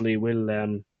hopefully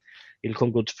it'll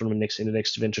come good for them in the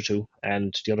next event or two.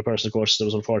 And the other person, of course, that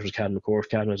was unfortunate was Calvin McCourt.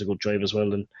 Calvin has a good drive as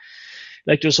well, and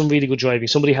there's some really good driving.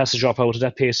 Somebody has to drop out at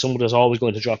that pace. Somebody's always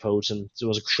going to drop out, and there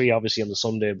was a 3 obviously on the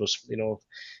Sunday, but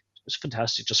it's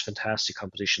fantastic, just fantastic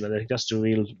competition, and I think that's the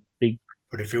real big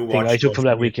but if you thing I took from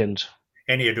that weekend.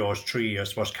 Any of those 3, I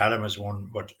suppose Callum has won,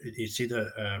 but you see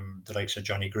the likes of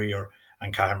Johnny Greer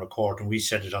and Cahan McCourt, and we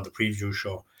said it on the preview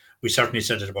show. We certainly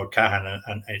said it about Cahan,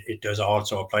 and it does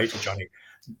also apply to Johnny.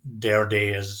 Their day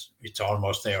it's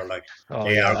almost there. Like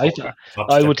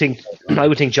I would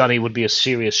think Johnny would be a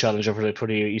serious challenger for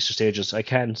the Easter stages. I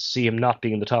can't see him not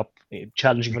being in the top,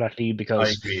 challenging for that lead because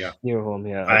I agree, yeah. Near home,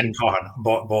 yeah. And Cahan,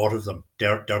 both of them,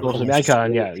 they're both of them. And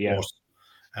Cahan, yeah.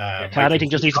 Cahan, I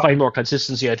think just needs to find more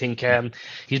consistency. I think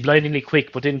he's blindingly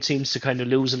quick, but then seems to kind of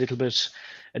lose a little bit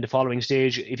in the following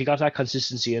stage. If he got that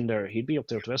consistency in there, he'd be up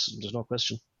there to us. There's no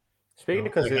question. Speaking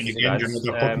of consistency,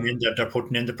 they're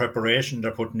putting in the preparation, they're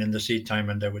putting in the seat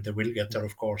time, and they will get there,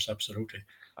 of course, absolutely.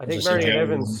 I think Marion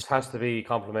Evans has to be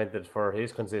complimented for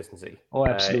his consistency. Oh,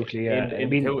 absolutely, yeah. In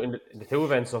the 2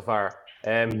 events so far,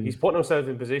 he's putting himself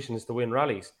in positions to win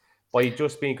rallies by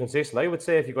just being consistent. I would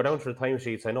say if you go down to the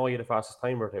timesheets, I know you're the fastest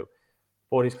time or 2,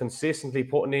 but he's consistently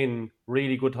putting in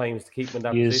really good times to keep him in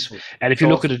that position. And if you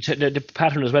look at the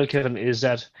pattern as well, Kevin, is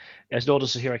that, as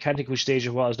noticed here, I can't think which stage it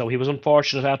was now. He was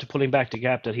unfortunate after pulling back the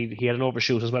gap that he had an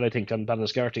overshoot as well, I think, on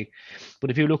Ballinascarty. But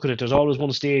if you look at it, there's always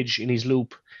one stage in his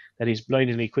loop that he's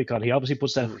blindingly quick on. He obviously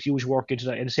puts that huge work into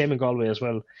that, and the same in Galway as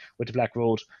well with the Black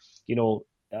Road.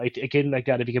 Again, like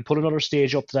that, if he can put another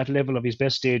stage up to that level of his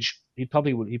best stage, he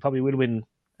probably will win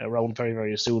a round very,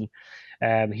 very soon.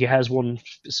 He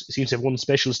seems to have one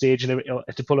special stage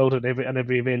to pull out at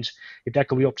every event. If that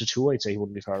could be up to 2, I'd say he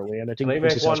wouldn't be far away. And I think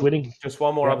winning. Just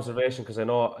one more observation, because I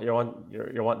know you're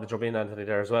wanting to jump in, Anthony,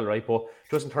 there as well, right? But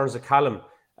just in terms of Callum,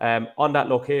 on that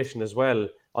location as well,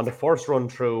 on the first run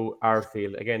through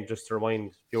Ardfield, again, just to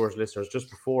remind viewers, listeners, just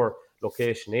before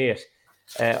location 8,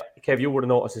 Kev, you would have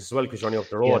noticed this as well because you're only up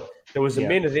the road. There was a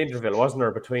minute interval, wasn't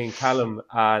there, between Callum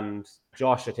and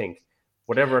Josh, I think.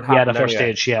 Whatever it happened. Yeah, the first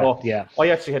stage, yeah. I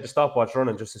actually had to stopwatch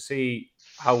running just to see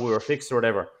how we were fixed or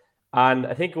whatever. And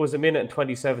I think it was a minute and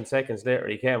 27 seconds later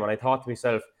he came, and I thought to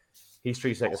myself, he's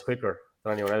 3 seconds quicker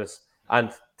than anyone else.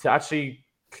 And to actually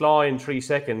claw in 3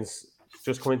 seconds,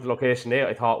 just coming to location 8,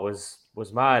 I thought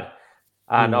was mad.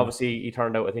 And obviously he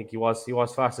turned out, I think he was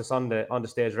fastest on the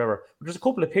stage forever. But there's a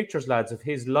couple of pictures, lads, of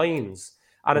his lines.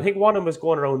 And I think one of them was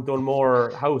going around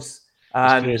Dunmore House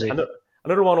and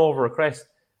another one over a crest.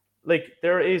 Like,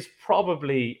 there is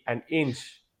probably an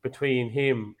inch between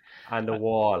him and the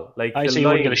wall. Like, I'd say you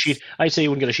wouldn't get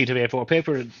a sheet of A4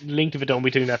 paper linked of it down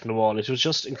between that and the wall. It was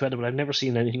just incredible. I've never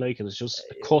seen anything like it. It's just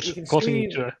cutting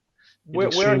to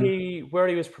where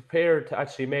he was prepared to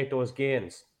actually make those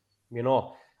gains,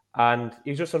 and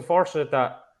he's just unfortunate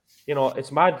that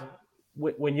it's mad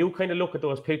when you kind of look at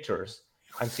those pictures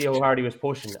and see how hard he was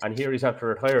pushing, and here he's after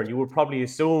retiring. You would probably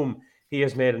assume he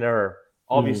has made an error.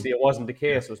 Obviously, it wasn't the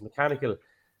case. It was mechanical.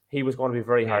 He was going to be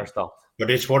very hard stopped.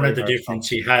 But it's one of the difference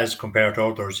he has compared to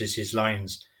others is his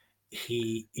lines.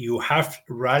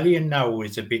 Rallying now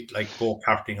is a bit like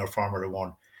go-karting or Formula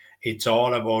 1. It's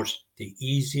all about the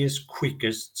easiest,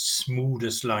 quickest,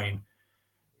 smoothest line.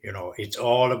 It's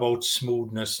all about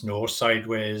smoothness, no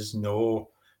sideways, no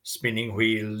spinning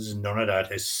wheels, none of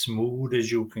that. As smooth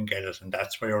as you can get it, and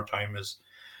that's where your time is.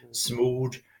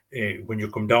 Smooth. When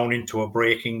you come down into a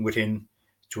braking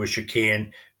to a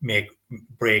chicane,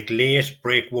 brake late,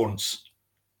 brake once.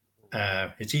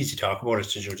 It's easy to talk about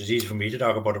it. It's easy for me to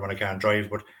talk about it when I can't drive,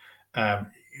 but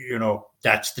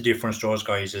that's the difference. Those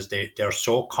guys is they're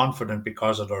so confident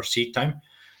because of their seat time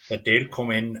that they'll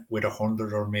come in with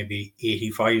 100 or maybe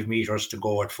 85 meters to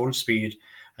go at full speed,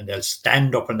 and they'll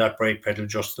stand up on that brake pedal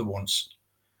just the once.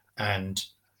 and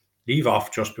leave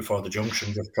off just before the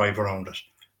junction, just drive around it.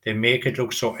 They make it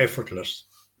look so effortless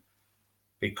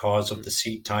because of the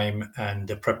seat time and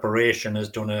the preparation, as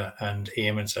Donna and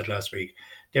Eamon said last week.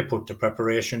 They put the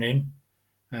preparation in,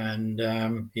 and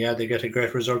they get a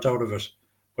great result out of it.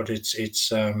 But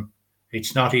it's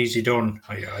not easy done.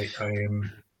 You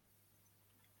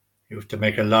have to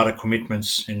make a lot of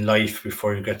commitments in life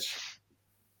before you get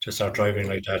to start driving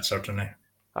like that, certainly.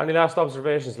 Any last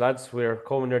observations, lads? We're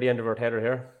coming near the end of our tether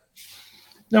here.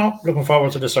 No, looking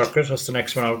forward to the circuit. That's the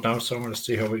next one out now, so we'll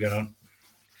see how we get on.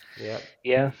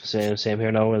 Yeah, same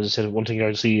here now. As I said, one thing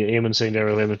I see Eamon saying there,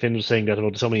 Eamon Finn was saying that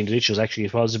about so many ditches. Actually,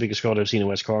 it was the biggest crowd I've seen in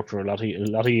West Cork for a lot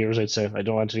of years, I'd say. I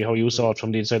don't know, Anthony, how you saw it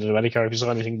from the inside of the rally car, if you saw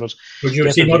anything, but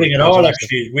you see nothing at all,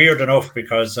 actually. Weird enough,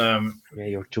 because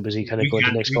you're too busy kind of going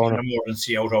to the next corner. We can more than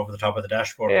see out over the top of the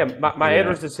dashboard. Yeah, my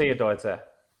Edwards did see it though, I'd say.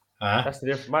 That's the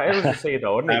difference. My Edwards did see it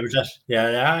though, wouldn't he?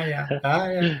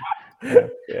 Yeah.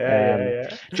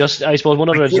 Just, I suppose, one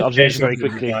other observation very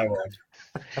quickly.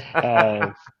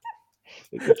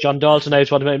 John Dalton, I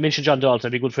just want to mention John Dalton.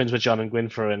 I'd be good friends with John and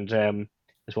Gwynfor, and I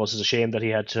suppose it's a shame that he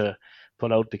had to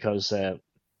pull out because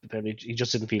apparently he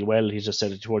just didn't feel well. He just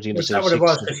said it towards the end of the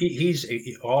stage 6.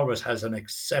 He always has an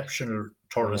exceptional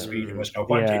turn of speed in West Cork.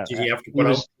 Did he have to put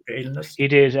out illness? He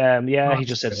did. He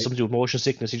just said something to do with motion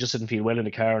sickness. He just didn't feel well in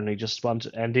the car, and he just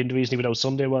wanted. And the reason he went out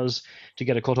Sunday was to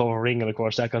get a cut over ring, and of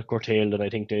course that got curtailed, and I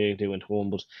think they went home.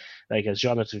 But like, as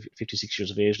John at 56 years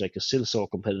of age, like, is still so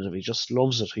competitive. He just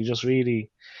loves it. He just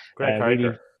really great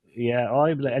character.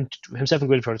 And himself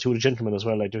and Gwynfor are two of the gentlemen as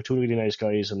well. Like, they're two really nice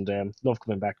guys, and love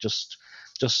coming back. Just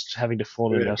having the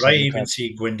fun. I even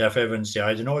see Gwyndaf Evans. Yeah,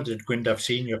 I don't know. Did Gwyndaf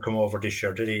Senior come over this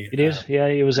year? Did he? He did.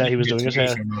 He was doing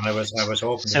it. I was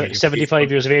hoping. 75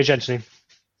 years of age, Anthony.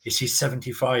 Is he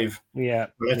 75? Yeah.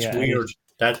 Well, that's weird.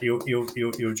 That you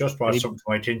just brought something to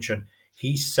my attention.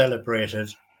 He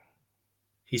celebrated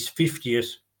his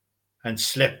 50th and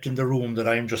slept in the room that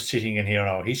I'm just sitting in here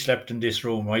now. He slept in this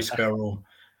room, my spare room,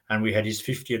 and we had his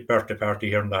 50th birthday party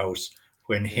here in the house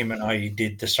when him and I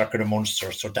did the Circuit of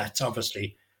Munster. So that's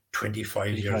obviously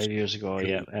 25 years ago,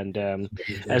 yeah. And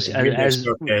as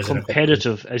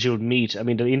competitive as you would meet, I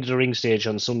mean, the end of the ring stage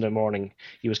on Sunday morning,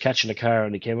 he was catching a car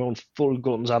and he came on full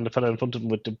guns on the fella in front of him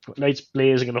with the lights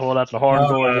blazing and the whole lot, the horn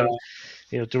going,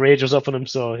 and the rage was up on him.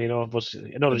 So, but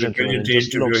another gentleman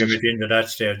just loves it. Into that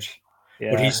stage.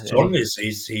 Yeah, but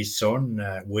his son,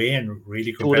 Wayne,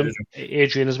 really competitive.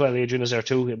 Adrian as well. Adrian is there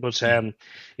too. But I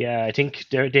think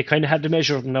they kind of had the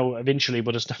measure of him now eventually.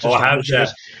 But it's not. But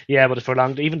for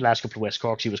long, even the last couple of West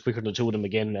Corks, he was quicker than the two of them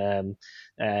again.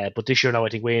 But this year now, I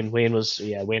think Wayne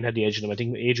had the edge in him. I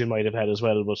think Adrian might have had as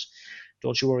well. But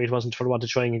don't you worry, it wasn't for the one to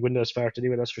try and win that start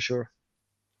anyway. That's for sure.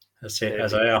 As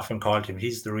I often called him,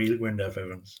 he's the real Gwyndaf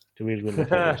Evans. The real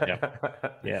Gwyndaf Evans,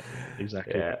 yeah,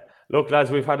 exactly. Yeah. Look,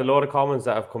 lads, we've had a lot of comments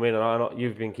that have come in, and I know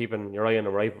you've been keeping your eye on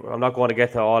them, right? I'm not going to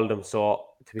get to all of them, so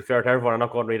to be fair to everyone, I'm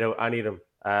not going to read out any of them.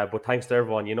 But thanks to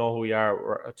everyone. You know who we are.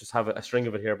 We're just have a string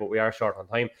of it here, but we are short on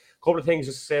time. A couple of things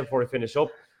just to say before we finish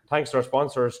up. Thanks to our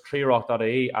sponsors,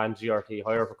 TreeRock.ie and GRT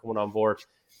Hire, for coming on board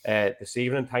this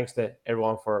evening. Thanks to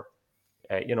everyone for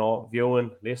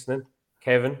viewing, listening.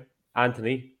 Kevin,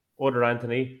 Anthony, other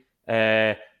Anthony,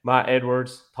 Matt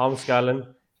Edwards, Tom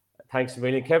Scallon. Thanks a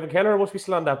million. Kevin Kelleher must be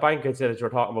still on that bank that you were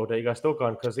talking about that you got stuck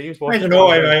on, because he was supposed I don't know.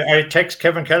 I text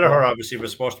Kevin Kelleher, obviously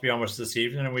was supposed to be on us this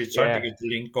evening, and we tried to get the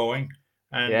link going.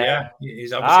 And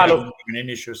he's obviously having an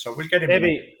issue, so we'll get him.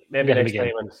 Maybe next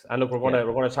time. And look, we're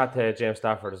going to chat to James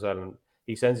Stafford as well, and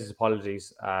he sends his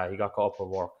apologies. He got caught up on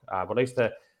work, but nice to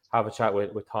have a chat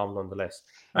with Tom nonetheless.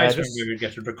 Nice. We'll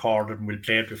get it recorded and we'll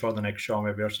play it before the next show,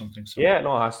 maybe, or something. So. Yeah,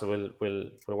 no, it has to. We'll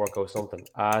work out something.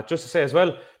 Just to say as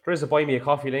well, there is a Buy Me a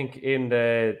Coffee link in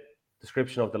the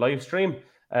description of the live stream.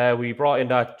 We brought in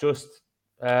that just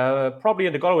probably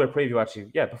in the Galway preview,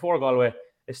 actually. Yeah, before Galway.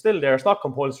 It's still there. It's not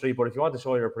compulsory, but if you want to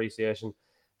show your appreciation,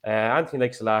 Anthony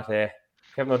likes a latte.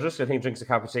 Kevin O'Driscoll, I think, drinks a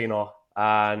cappuccino.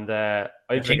 And I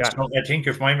think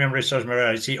if my memory serves me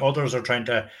right, I see others are trying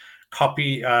to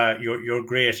copy your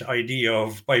great idea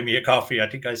of Buy Me a Coffee. I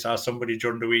think I saw somebody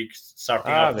during the week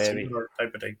starting off a similar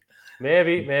type of thing.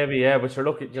 Maybe, yeah. But you're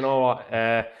looking, you know what?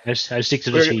 I stick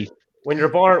to the tea. When you're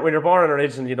born in a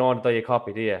religion, you don't want to die a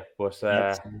copy, do you? But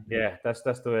that's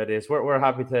the way it is. We're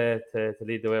happy to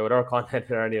lead the way with our content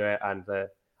here anyway, and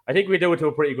I think we do it to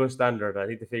a pretty good standard. I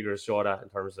think the figures show that in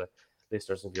terms of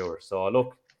listeners and viewers. So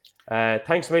look,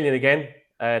 thanks a million again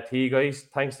to you guys.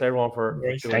 Thanks to everyone for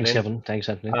thanks, Kevin. Thanks,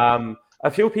 Anthony. A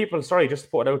few people, sorry, just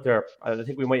to put it out there, I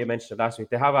think we might have mentioned it last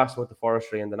week. They have asked about the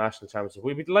forestry and the national championship.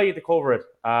 We'd be delighted to cover it.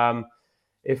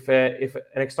 if an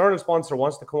external sponsor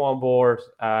wants to come on board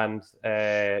and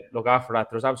look after that,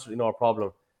 there's absolutely no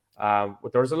problem.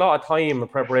 But there's a lot of time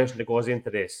and preparation that goes into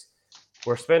this.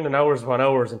 We're spending hours upon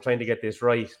hours and trying to get this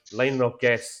right, lining up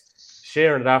guests,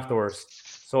 sharing it afterwards.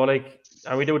 So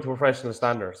and we do it to professional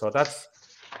standards. So that's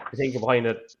the thinking behind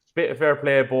it. Bit of fair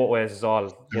play both ways is all.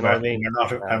 You know what I mean?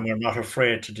 We're not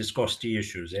afraid to discuss the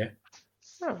issues, eh?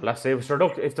 Yeah, let's say, so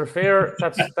look, if they're fair,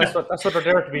 that's what they're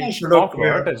there to be Yes, look, talking about,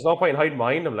 yeah. aren't they? There's no point in hiding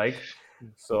behind them, like.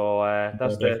 So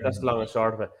that's the long and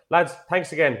short of it. Lads,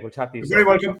 thanks again. We'll chat to you You're very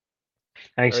welcome.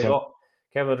 Thanks, There you Phil. go.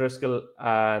 Kevin Driscoll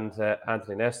and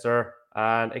Anthony Nestor.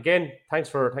 And again, thanks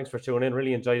for tuning in.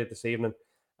 Really enjoyed it this evening.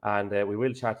 And we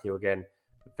will chat to you again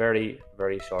very,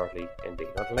 very shortly indeed.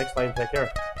 Until next time, take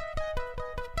care.